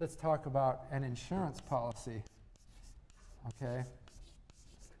example, let's talk about an insurance policy. Okay.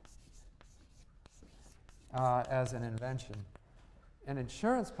 As an invention. An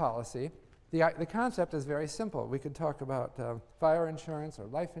insurance policy, the concept is very simple. We could talk about fire insurance or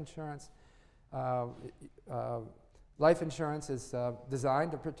life insurance. Life insurance is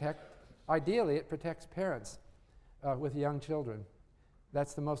designed to protect, ideally it protects parents with young children.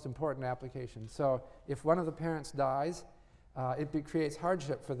 That's the most important application. So if one of the parents dies, it creates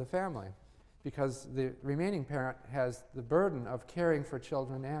hardship for the family because the remaining parent has the burden of caring for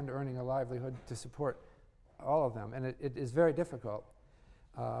children and earning a livelihood to support all of them, and it is very difficult.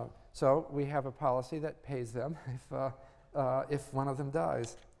 So we have a policy that pays them if one of them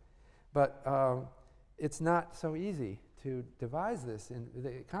dies. But it's not so easy to devise this. And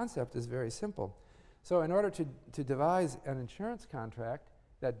the concept is very simple. So in order to devise an insurance contract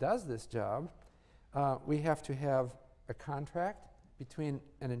that does this job, we have to have a contract between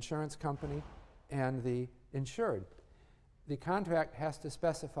an insurance company and the insured. The contract has to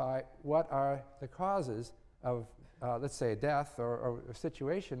specify what are the causes of, let's say, a death or a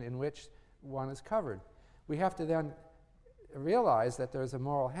situation in which one is covered. We have to then realize that there's a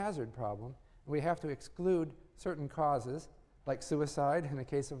moral hazard problem. We have to exclude certain causes, like suicide in the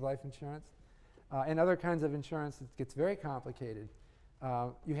case of life insurance. And other kinds of insurance, it gets very complicated.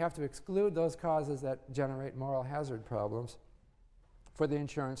 You have to exclude those causes that generate moral hazard problems for the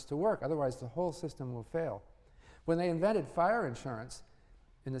insurance to work. Otherwise, the whole system will fail. When they invented fire insurance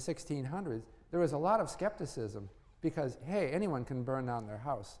in the 1600s, there was a lot of skepticism because, hey, anyone can burn down their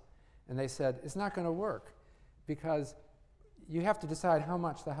house. And they said, it's not going to work because you have to decide how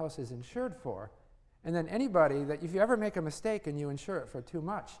much the house is insured for. And then anybody that, if you ever make a mistake and you insure it for too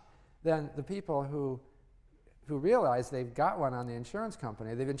much, then the people who realize they've got one on the insurance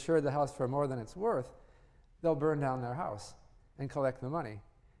company, they've insured the house for more than it's worth, they'll burn down their house and collect the money.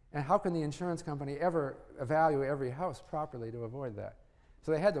 And how can the insurance company ever evaluate every house properly to avoid that?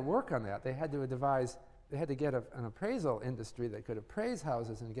 So they had to work on that. They had to devise, they had to get an appraisal industry that could appraise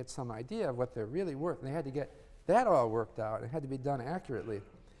houses and get some idea of what they're really worth. And they had to get that all worked out. It had to be done accurately.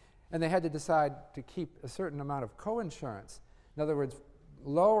 And they had to decide to keep a certain amount of co-insurance. In other words,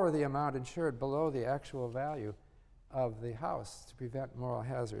 lower the amount insured below the actual value of the house to prevent moral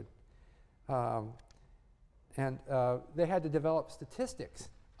hazard. And they had to develop statistics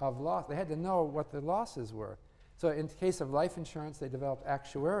of loss. They had to know what the losses were. So in the case of life insurance, they developed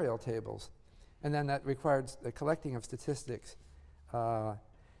actuarial tables. And then that required the collecting of statistics.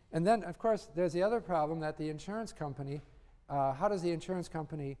 And then, of course, there's the other problem that the insurance company, how does the insurance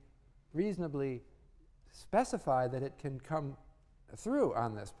company reasonably specify that it can come through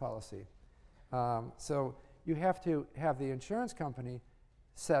on this policy? So you have to have the insurance company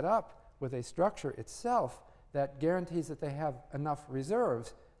set up with a structure itself that guarantees that they have enough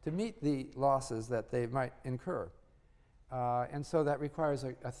reserves to meet the losses that they might incur. And so that requires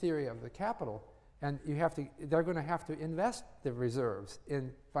a theory of the capital. And you have to, they're going to have to invest the reserves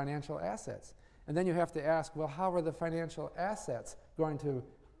in financial assets. And then you have to ask, well, how are the financial assets going to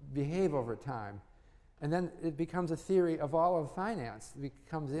behave over time? And then it becomes a theory of all of finance that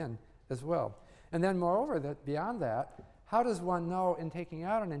comes in as well. And then moreover, that beyond that, how does one know in taking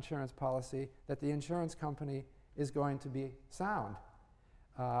out an insurance policy that the insurance company is going to be sound?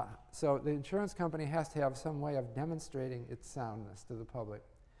 So the insurance company has to have some way of demonstrating its soundness to the public.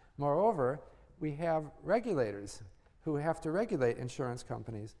 Moreover, we have regulators who have to regulate insurance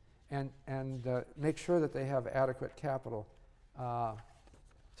companies and make sure that they have adequate capital.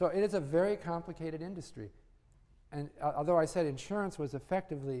 So it is a very complicated industry. And although I said insurance was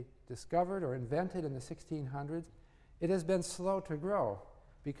effectively discovered or invented in the 1600s, it has been slow to grow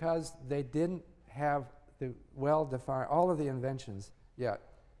because they didn't have the well-defined, all of the inventions yet.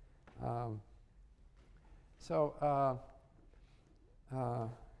 I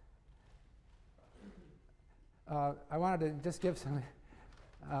wanted to just give some.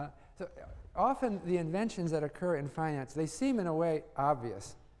 So often the inventions that occur in finance, they seem in a way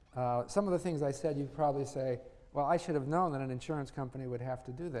obvious. Some of the things I said, you'd probably say, well, I should have known that an insurance company would have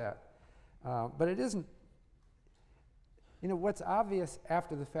to do that. But it isn't. You know, what's obvious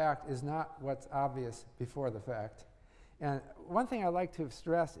after the fact is not what's obvious before the fact. And one thing I like to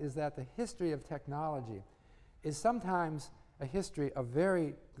stress is that the history of technology is sometimes a history of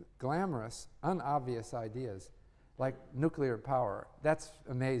very glamorous, unobvious ideas, like nuclear power. That's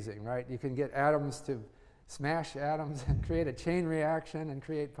amazing, right? You can get atoms to smash atoms and create a chain reaction and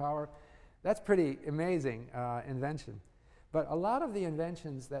create power. That's pretty amazing invention. But a lot of the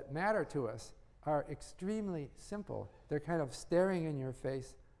inventions that matter to us are extremely simple. They're kind of staring in your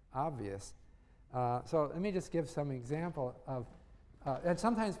face, obvious. So let me just give some example of, and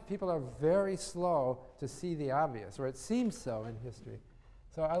sometimes people are very slow to see the obvious, or it seems so in history.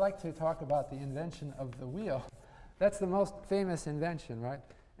 So I like to talk about the invention of the wheel. That's the most famous invention, right?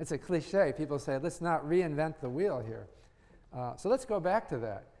 It's a cliche. People say, let's not reinvent the wheel here. So let's go back to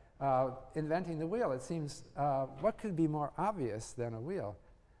that. Inventing the wheel, it seems, what could be more obvious than a wheel?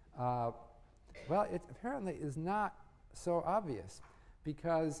 Well, it apparently is not so obvious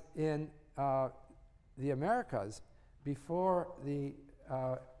because in the Americas, before the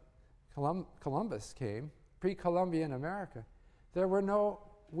Columbus came, pre-Columbian America, there were no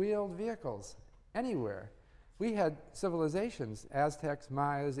wheeled vehicles anywhere. We had civilizations, Aztecs,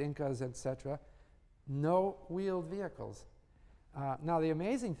 Mayas, Incas, etc., no wheeled vehicles. Now, the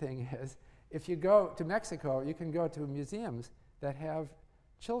amazing thing If you go to Mexico, you can go to museums that have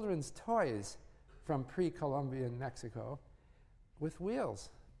children's toys from pre-Columbian Mexico with wheels.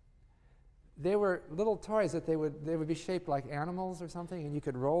 They were little toys that they would be shaped like animals or something, and you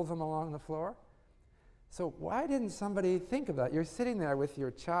could roll them along the floor. So why didn't somebody think of that? You're sitting there with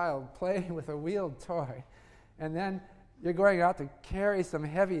your child playing with a wheeled toy, and then you're going out to carry some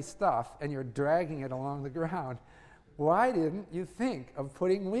heavy stuff, and you're dragging it along the ground. Why didn't you think of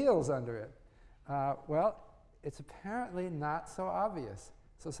putting wheels under it? Well, it's apparently not so obvious.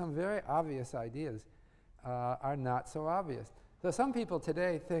 So some very obvious ideas are not so obvious. So some people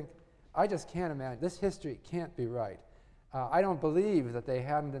today think, I just can't imagine, this history can't be right. I don't believe that they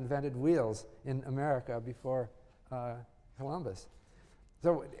hadn't invented wheels in America before Columbus.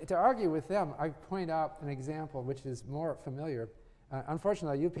 So to argue with them, I point out an example which is more familiar.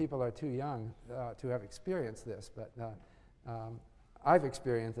 Unfortunately, you people are too young to have experienced this, but I've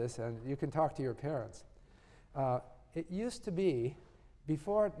experienced this, and you can talk to your parents. It used to be,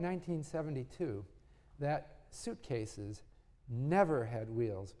 before 1972, that suitcases never had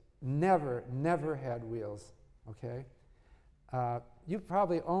wheels. Never had wheels, okay? You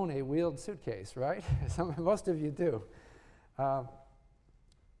probably own a wheeled suitcase, right? Most of you do.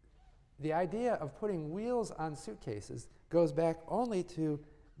 The idea of putting wheels on suitcases goes back only to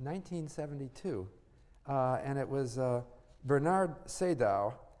 1972. And it was Bernard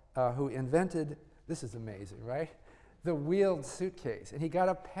Sadow who invented, this is amazing, right? The wheeled suitcase. And he got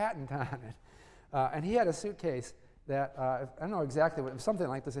a patent on it. And he had a suitcase that, I don't know exactly, what, something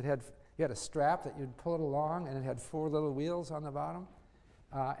like this. He had a strap that you'd pull it along, and it had 4 little wheels on the bottom.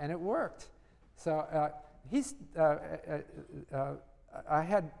 And it worked. So I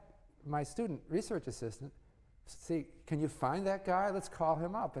had my student research assistant see, can you find that guy? Let's call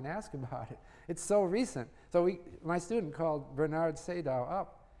him up and ask about it. It's so recent. So my student called Bernard Sadow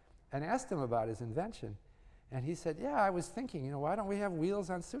up and asked him about his invention. And he said, yeah, I was thinking, you know, why don't we have wheels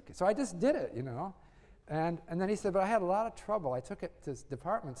on suitcases? So I just did it, you know. And then he said, but I had a lot of trouble. I took it to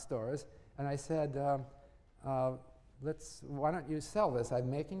department stores, and I said, why don't you sell this? I'm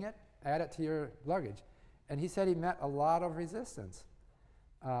making it, add it to your luggage. And he said he met a lot of resistance.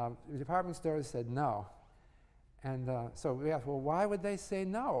 The department stores said no. And so we asked, well, why would they say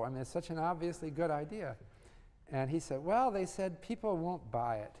no? I mean, it's such an obviously good idea. And he said, well, they said people won't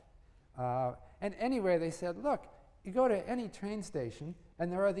buy it. And anyway, they said, look, you go to any train station,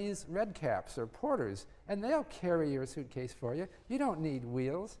 and there are these red caps or porters, and they'll carry your suitcase for you. You don't need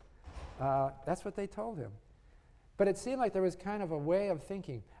wheels. That's what they told him. But it seemed like there was kind of a way of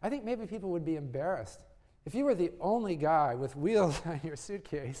thinking. I think maybe people would be embarrassed. If you were the only guy with wheels on your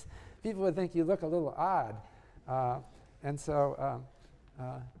suitcase, people would think you look a little odd. But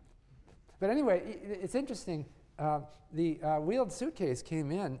anyway, it's interesting. The wheeled suitcase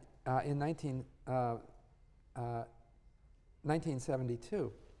came in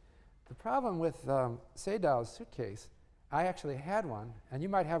 1972. The problem with Sadow's suitcase, I actually had one, and you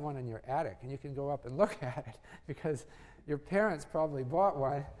might have one in your attic, and you can go up and look at it because your parents probably bought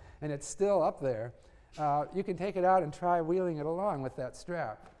one, and it's still up there. You can take it out and try wheeling it along with that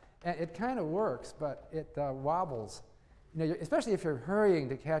strap. And it kind of works, but it wobbles. You know, especially if you're hurrying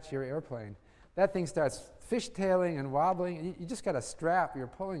to catch your airplane. That thing starts fishtailing and wobbling. You just got a strap you're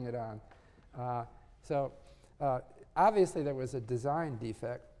pulling it on. Obviously there was a design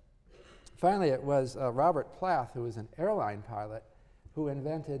defect. Finally, it was Robert Plath, who was an airline pilot, who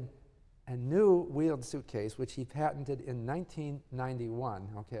invented a new wheeled suitcase, which he patented in 1991,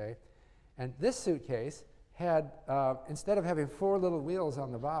 okay? And this suitcase had, instead of having 4 little wheels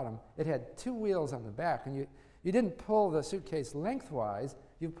on the bottom, it had 2 wheels on the back. And you didn't pull the suitcase lengthwise,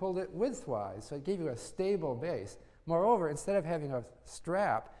 you pulled it widthwise, so it gave you a stable base. Moreover, instead of having a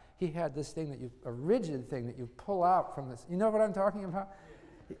strap, he had this thing a rigid thing that you pull out from this. You know what I'm talking about?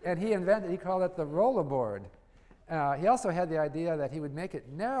 And he called it the rollerboard. He also had the idea that he would make it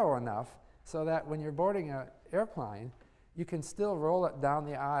narrow enough so that when you're boarding an airplane, you can still roll it down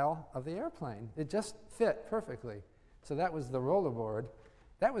the aisle of the airplane. It just fit perfectly. So that was the rollerboard.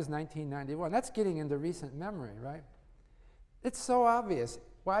 That was 1991. That's getting into recent memory, right? It's so obvious.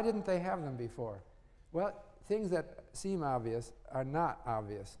 Why didn't they have them before? Well, things that seem obvious are not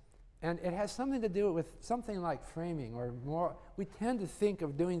obvious. And it has something to do with something like framing or more. We tend to think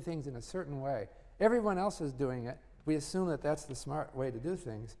of doing things in a certain way. Everyone else is doing it. We assume that that's the smart way to do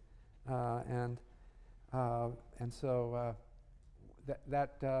things. So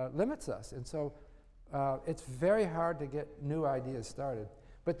that limits us. And so it's very hard to get new ideas started.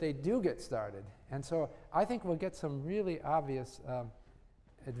 But they do get started. And so I think we'll get some really obvious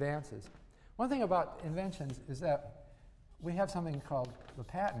advances. One thing about inventions is that we have something called the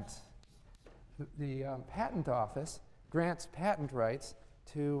patents. the patent office grants patent rights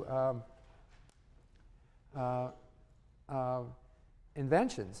to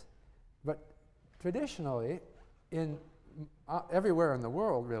inventions. But traditionally, everywhere in the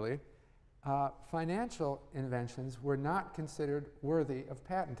world, really, financial inventions were not considered worthy of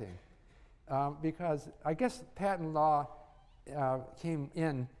patenting. Because I guess patent law came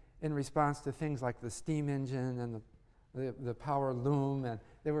in response to things like the steam engine and the power loom, and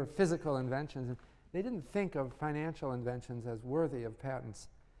they were physical inventions. And they didn't think of financial inventions as worthy of patents.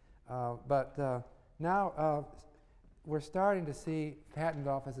 But now we're starting to see patent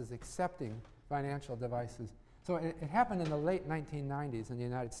offices accepting financial devices. So it happened in the late 1990s in the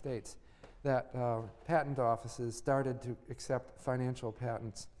United States that patent offices started to accept financial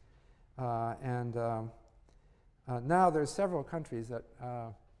patents. Now there's several countries that,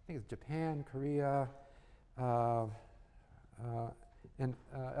 I think it's Japan, Korea, and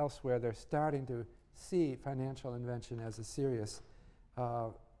elsewhere, they're starting to see financial invention as a serious,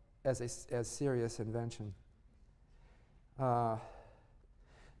 serious invention. Now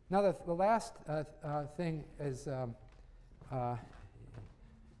the last thing is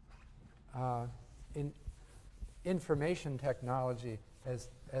in information technology as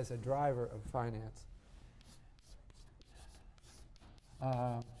a driver of finance.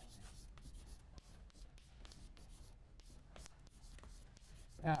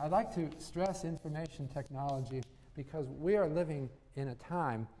 I'd like to stress information technology because we are living in a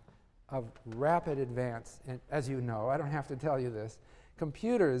time of rapid advance. And as you know, I don't have to tell you this,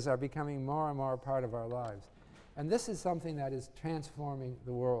 computers are becoming more and more a part of our lives. And this is something that is transforming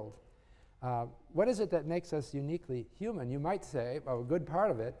the world. What is it that makes us uniquely human? You might say, well, a good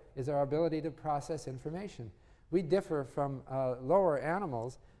part of it is our ability to process information. We differ from lower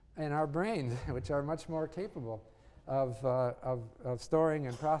animals in our brains, which are much more capable of storing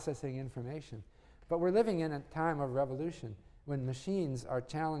and processing information. But we're living in a time of revolution when machines are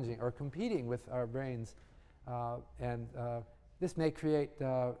challenging or competing with our brains. This may create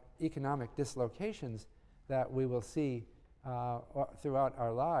economic dislocations that we will see throughout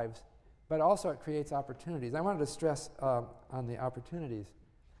our lives, but also it creates opportunities. I wanted to stress on the opportunities.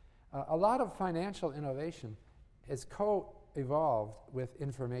 A lot of financial innovation is co-evolved with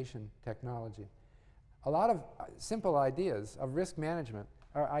information technology. A lot of simple ideas of risk management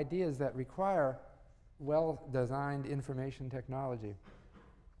are ideas that require well-designed information technology.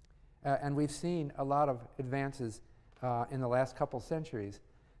 And we've seen a lot of advances in the last couple centuries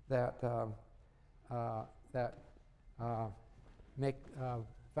that make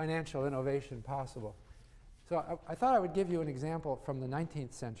financial innovation possible. So I thought I would give you an example from the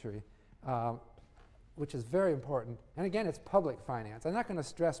 19th century, which is very important. And again, it's public finance. I'm not going to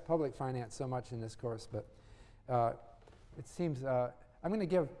stress public finance so much in this course, but it seems I'm going to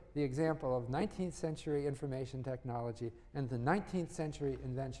give the example of 19th century information technology and the 19th century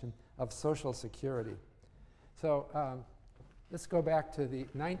invention of Social Security. So let's go back to the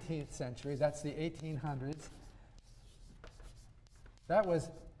 19th century. That's the 1800s. That was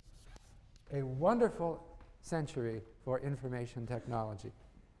a wonderful century for information technology.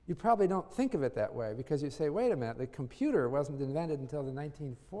 You probably don't think of it that way because you say, wait a minute, the computer wasn't invented until the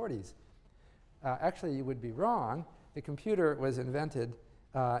 1940s. Actually, you would be wrong. The computer was invented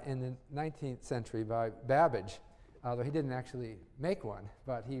in the 19th century by Babbage, although he didn't actually make one,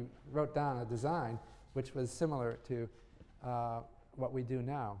 but he wrote down a design which was similar to what we do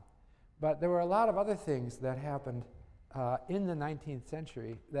now. But there were a lot of other things that happened in the 19th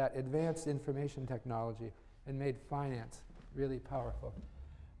century that advanced information technology and made finance really powerful.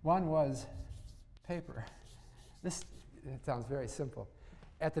 One was paper. It sounds very simple.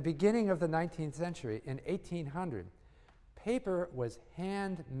 At the beginning of the 19th century, in 1800, paper was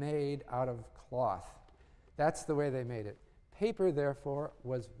handmade out of cloth. That's the way they made it. Paper, therefore,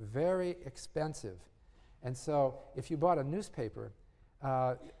 was very expensive. And so if you bought a newspaper,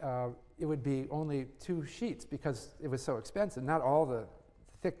 it would be only 2 sheets because it was so expensive, not all the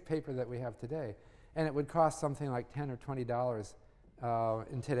thick paper that we have today. And it would cost something like $10 or $20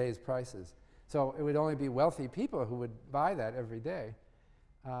 in today's prices. So it would only be wealthy people who would buy that every day.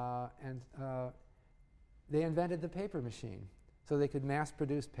 They invented the paper machine so they could mass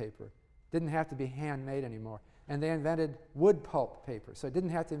produce paper. Didn't have to be handmade anymore. And they invented wood pulp paper, so it didn't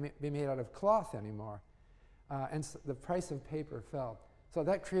have to be made out of cloth anymore. And so the price of paper fell. So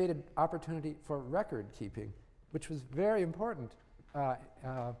that created opportunity for record keeping, which was very important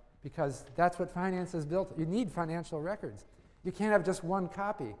because that's what finance is built. You need financial records. You can't have just one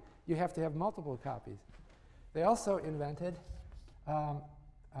copy. You have to have multiple copies. They also invented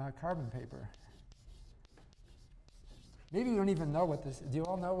carbon paper. Maybe you don't even know what this is. Do you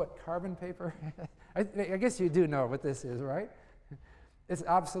all know what carbon paper? I guess you do know what this is, right? It's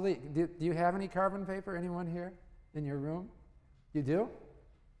obsolete. Do you have any carbon paper? Anyone here in your room? You do?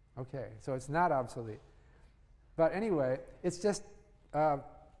 Okay, so it's not obsolete. But anyway, it's just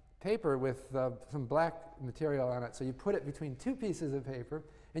paper with some black material on it. So you put it between two pieces of paper,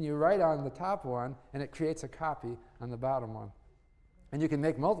 and you write on the top one, and it creates a copy on the bottom one. And you can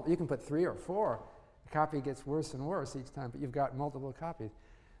make multiple. You can put 3 or 4. The copy gets worse and worse each time, but you've got multiple copies.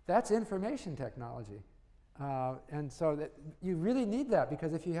 That's information technology. And so that you really need that,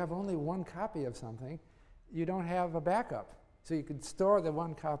 because if you have only one copy of something, you don't have a backup. So you could store the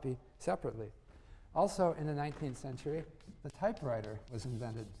one copy separately. Also in the 19th century, the typewriter was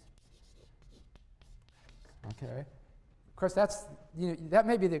invented. Okay. Of course, that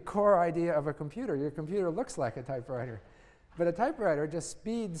may be the core idea of a computer. Your computer looks like a typewriter. But a typewriter just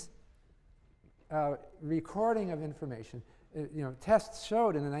speeds recording of information. Tests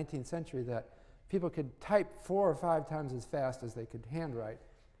showed in the 19th century that people could type 4 or 5 times as fast as they could handwrite.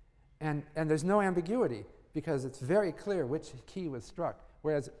 And there's no ambiguity, because it's very clear which key was struck.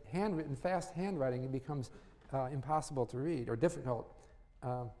 Whereas handwritten, fast handwriting, it becomes impossible to read or difficult.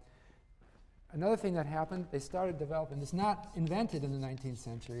 Another thing that happened, they started developing, it's not invented in the 19th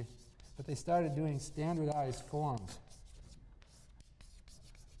century, but they started doing standardized forms.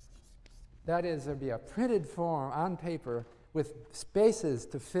 That is, there'd be a printed form on paper with spaces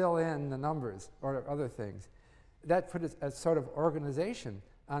to fill in the numbers or other things. That put a sort of organization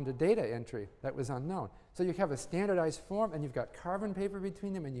onto data entry that was unknown. So you have a standardized form, and you've got carbon paper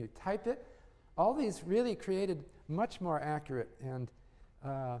between them, and you type it. All these really created much more accurate and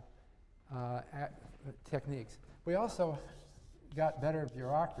techniques. We also got better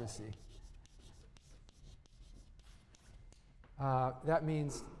bureaucracy. That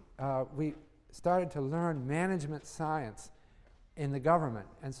means we started to learn management science in the government,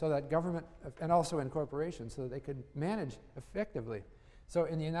 and so that government, and also in corporations, so that they could manage effectively. So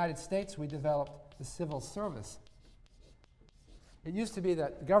in the United States, we developed the civil service. It used to be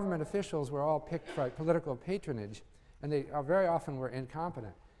that government officials were all picked by political patronage, and they very often were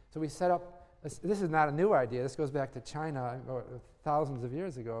incompetent. So we set up, this is not a new idea, this goes back to China thousands of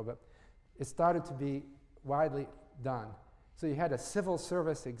years ago, but it started to be widely done. So you had a civil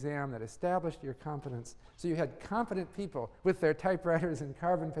service exam that established your competence. So you had competent people with their typewriters and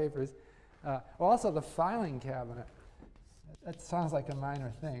carbon papers. Also the filing cabinet. That sounds like a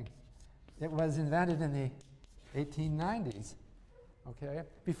minor thing. It was invented in the 1890s. Okay?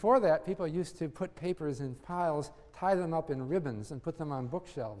 Before that, people used to put papers in piles, tie them up in ribbons, and put them on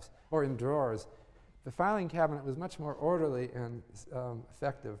bookshelves or in drawers. The filing cabinet was much more orderly and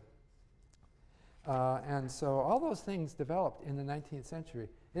effective. And so all those things developed in the 19th century.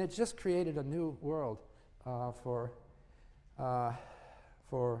 And it just created a new world for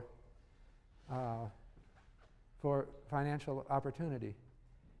financial opportunity.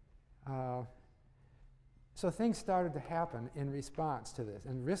 So things started to happen in response to this,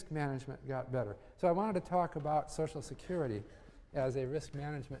 and risk management got better. So I wanted to talk about Social Security as a risk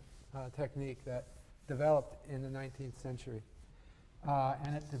management technique that developed in the 19th century.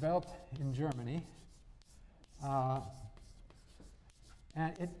 And it developed in Germany.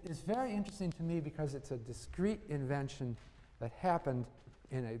 And it is very interesting to me because it's a discrete invention that happened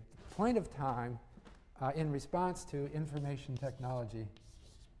in a point of time in response to information technology.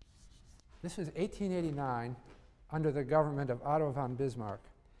 This was 1889 under the government of Otto von Bismarck.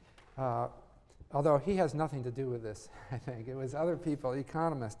 Although he has nothing to do with this, I think. It was other people,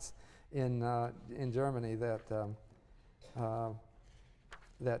 economists in Germany that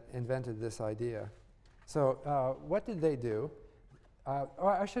invented this idea. So what did they do?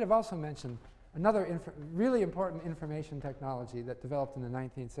 I should have also mentioned another really important information technology that developed in the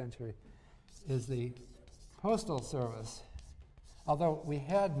 19th century is the Postal Service. Although we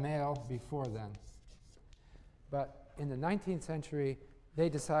had mail before then. But in the 19th century, they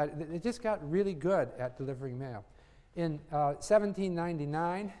decided, they just got really good at delivering mail. In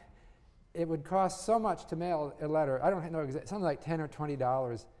 1799, it would cost so much to mail a letter, I don't know exactly, something like $10 or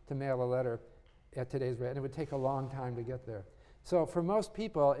 $20 to mail a letter at today's rate, and it would take a long time to get there. So for most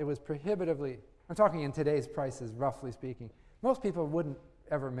people, it was prohibitively, I'm talking in today's prices, roughly speaking, most people wouldn't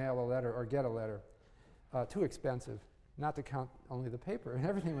ever mail a letter or get a letter. Too expensive, not to count only the paper, and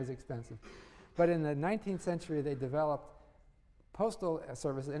everything was expensive. But in the 19th century, they developed postal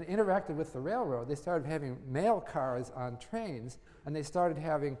services and interacted with the railroad. They started having mail cars on trains, and they started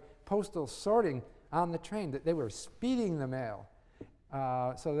having postal sorting on the train. That they were speeding the mail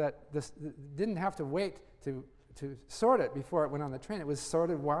so that this didn't have to wait to sort it before it went on the train. It was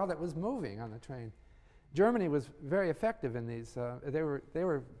sorted while it was moving on the train. Germany was very effective in these.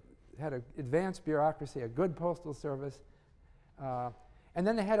 Had an advanced bureaucracy, a good postal service, and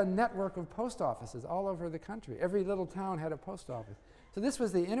then they had a network of post offices all over the country. Every little town had a post office. So this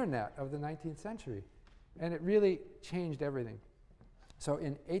was the internet of the 19th century, and it really changed everything. So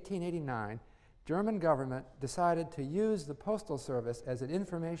in 1889, German government decided to use the postal service as an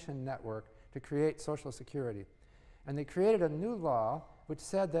information network to create Social Security. And they created a new law which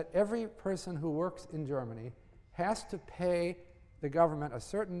said that every person who works in Germany has to pay the government a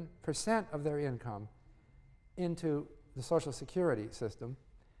certain percent of their income into the Social Security system.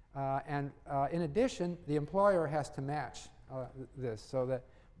 In addition, the employer has to match this so that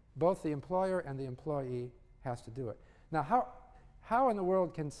both the employer and the employee has to do it. Now, how in the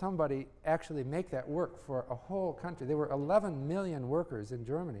world can somebody actually make that work for a whole country? There were 11 million workers in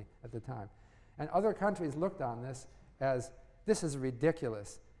Germany at the time. And other countries looked on this as, this is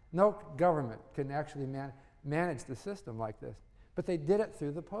ridiculous. No government can actually manage the system like this. But they did it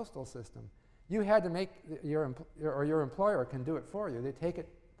through the postal system. You had to make your employer can do it for you. They take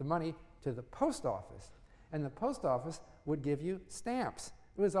the money to the post office, and the post office would give you stamps.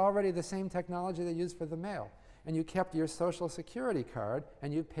 It was already the same technology they used for the mail. And you kept your Social Security card,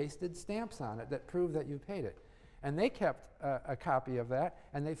 and you pasted stamps on it that proved that you paid it. And they kept a copy of that,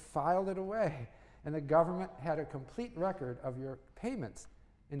 and they filed it away. And the government had a complete record of your payments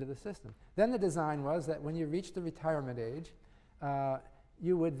into the system. Then the design was that when you reached the retirement age,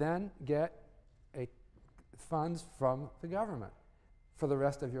 you would then get funds from the government for the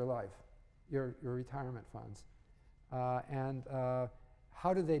rest of your life, your retirement funds.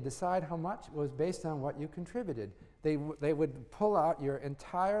 How did they decide how much? It was based on what you contributed. They would pull out your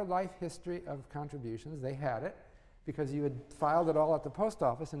entire life history of contributions. They had it because you had filed it all at the post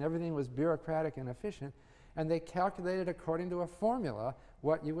office and everything was bureaucratic and efficient. And they calculated according to a formula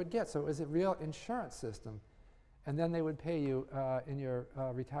what you would get. So it was a real insurance system. And then they would pay you in your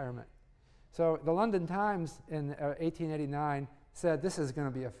retirement. So the London Times in 1889 said this is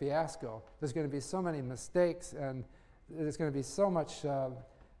going to be a fiasco. There's going to be so many mistakes and there's going to be so much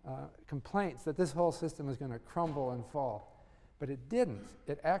complaints that this whole system is going to crumble and fall. But it didn't.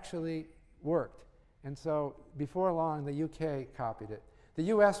 It actually worked. And so before long, the UK copied it. The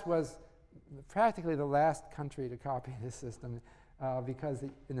US was practically the last country to copy this system because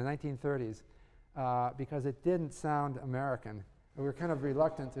in the 1930s, because it didn't sound American. We were kind of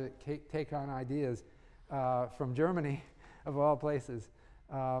reluctant to take on ideas from Germany, of all places.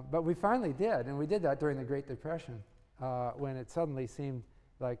 But we finally did, and we did that during the Great Depression when it suddenly seemed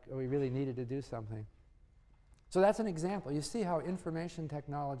like we really needed to do something. So that's an example. You see how information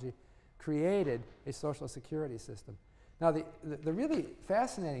technology created a Social Security system. Now, the really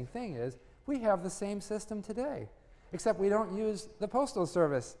fascinating thing is we have the same system today, except we don't use the Postal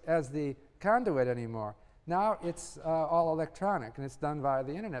Service as the conduit anymore. Now it's all electronic, and it's done via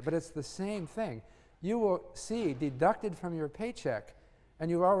the internet, but it's the same thing. You will see deducted from your paycheck, and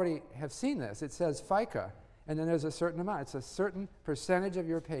you already have seen this. It says FICA, and then there's a certain amount. It's a certain percentage of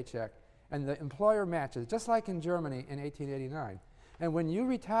your paycheck, and the employer matches, just like in Germany in 1889. And when you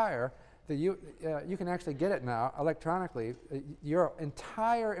retire, you can actually get it now electronically, your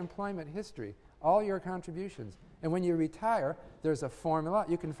entire employment history, all your contributions. And when you retire, there's a formula.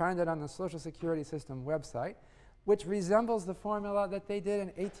 You can find it on the Social Security System website, which resembles the formula that they did in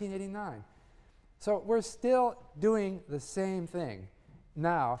 1889. So we're still doing the same thing.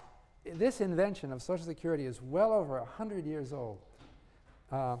 Now, this invention of Social Security is well over 100 years old.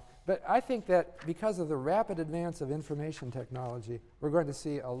 But I think that because of the rapid advance of information technology, we're going to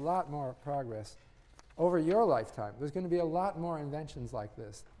see a lot more progress over your lifetime. There's going to be a lot more inventions like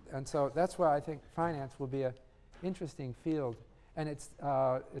this. And so that's why I think finance will be an interesting field. And it's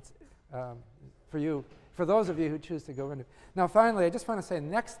for those of you who choose to go into it. Now, finally, I just want to say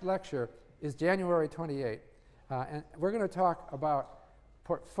next lecture is January 28th. And we're going to talk about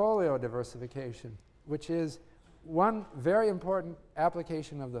portfolio diversification, which is one very important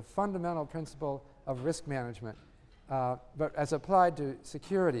application of the fundamental principle of risk management, but as applied to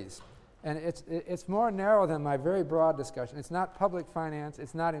securities. And it's more narrow than my very broad discussion. It's not public finance,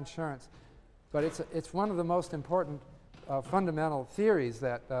 it's not insurance, but it's one of the most important fundamental theories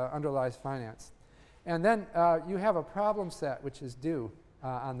that underlies finance. And then you have a problem set which is due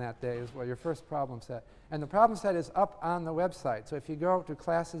on that day as well, your first problem set. And the problem set is up on the website. So if you go to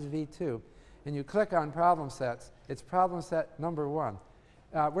Classes V2 and you click on problem sets, it's problem set number 1.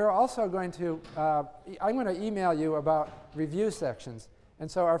 We're also going to, I'm going to email you about review sections. And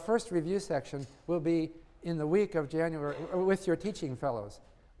so our first review section will be in the week of January, with your teaching fellows.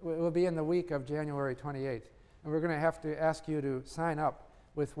 It will be in the week of January 28th. And we're going to have to ask you to sign up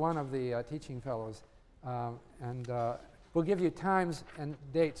with one of the teaching fellows And we'll give you times and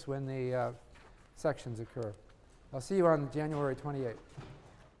dates when the sections occur. I'll see you on January 28th.